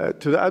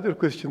 To the other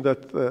question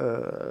that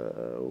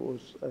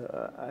was,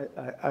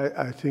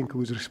 I think,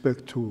 with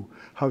respect to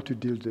how to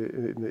deal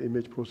in the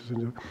image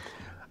processing,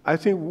 I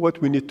think what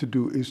we need to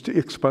do is to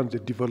expand the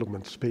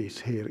development space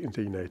here in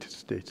the United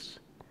States.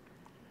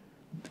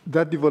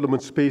 That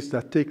development space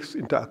that takes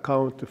into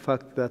account the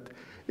fact that,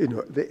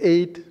 the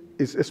aid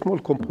is a small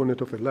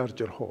component of a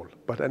larger whole,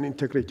 but an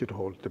integrated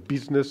whole, the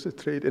business, the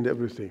trade, and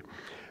everything.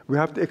 We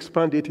have to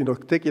expand it,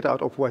 take it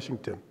out of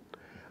Washington.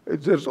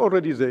 There's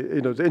already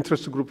the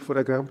interest group for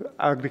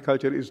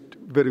agriculture is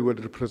very well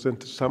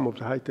represented. Some of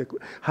the high-tech,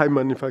 high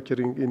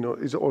manufacturing,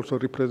 is also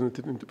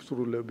represented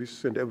through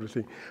lobbies and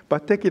everything.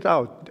 But take it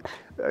out.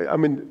 I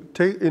mean,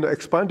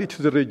 expand it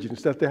to the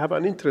regions that they have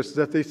an interest,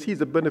 that they see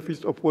the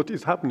benefits of what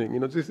is happening.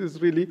 this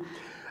is really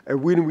a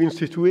win-win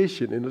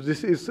situation.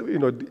 This is,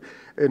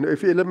 and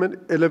if you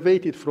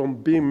elevate it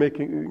from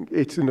making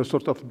it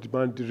sort of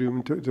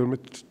demand-driven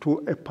to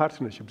a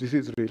partnership, this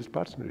is real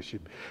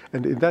partnership.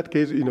 And in that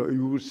case,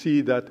 you will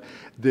see that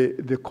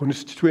the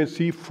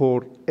constituency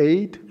for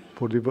aid,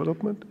 for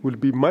development, will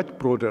be much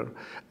broader.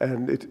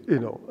 And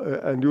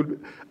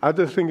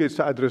other thing is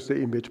to address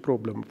the image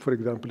problem. For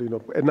example,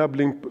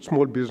 enabling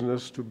small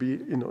business to be,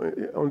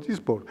 on this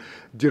board,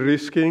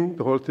 de-risking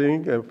the whole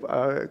thing,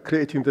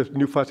 creating the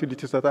new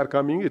facilities that are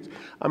coming.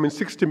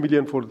 60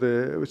 million for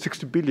the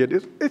 60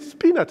 billion. It's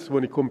peanuts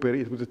when you compare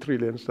it with the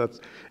trillions that,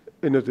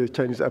 the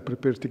Chinese are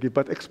prepared to give.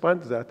 But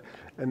expand that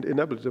and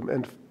enable them.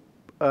 And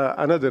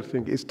another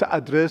thing is to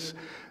address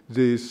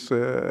this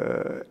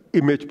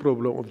image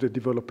problem of the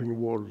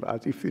developing world,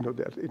 as if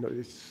that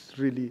it's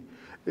really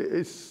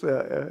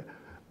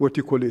what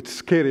you call it,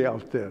 scary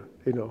out there.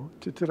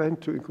 To trying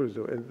to encourage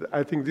them. And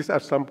I think these are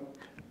some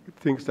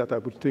things that I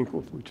would think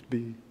of which would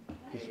be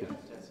useful.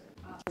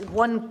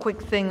 One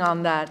quick thing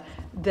on that,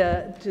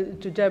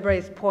 to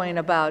Debra's point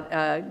about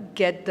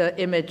get the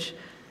image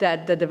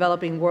that the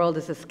developing world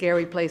is a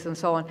scary place and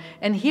so on.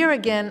 And here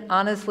again,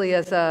 honestly,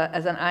 as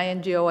an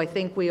INGO, I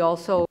think we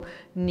also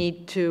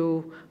need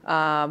to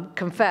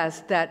confess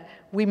that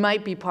we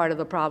might be part of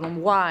the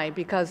problem. Why?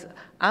 Because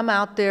I'm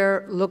out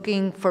there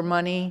looking for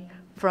money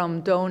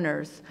from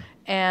donors,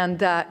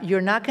 And you're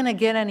not going to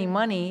get any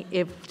money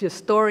if the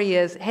story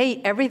is,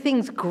 hey,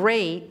 everything's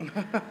great.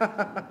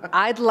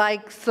 I'd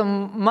like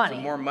some money.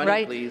 Some more money,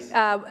 right? please.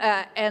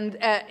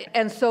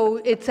 And so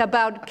it's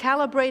about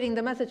calibrating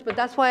the message. But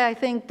that's why I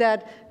think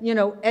that, you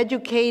know,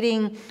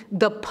 educating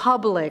the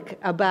public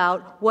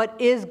about what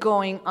is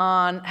going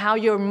on, how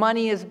your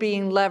money is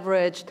being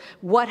leveraged,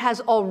 what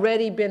has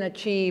already been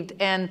achieved,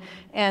 and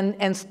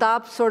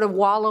stop sort of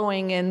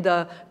wallowing in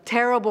the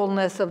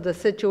terribleness of the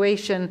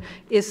situation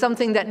is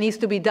something that needs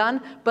to be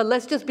done. But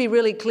let's just be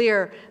really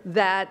clear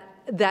that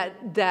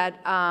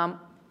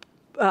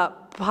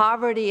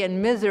poverty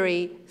and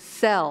misery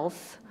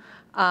sells,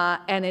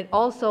 and it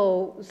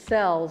also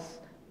sells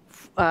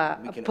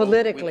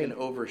politically. We can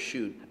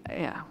overshoot.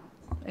 Yeah,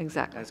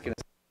 exactly. I was going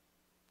to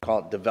call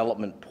it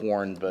development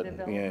porn, but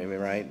you know,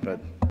 right? But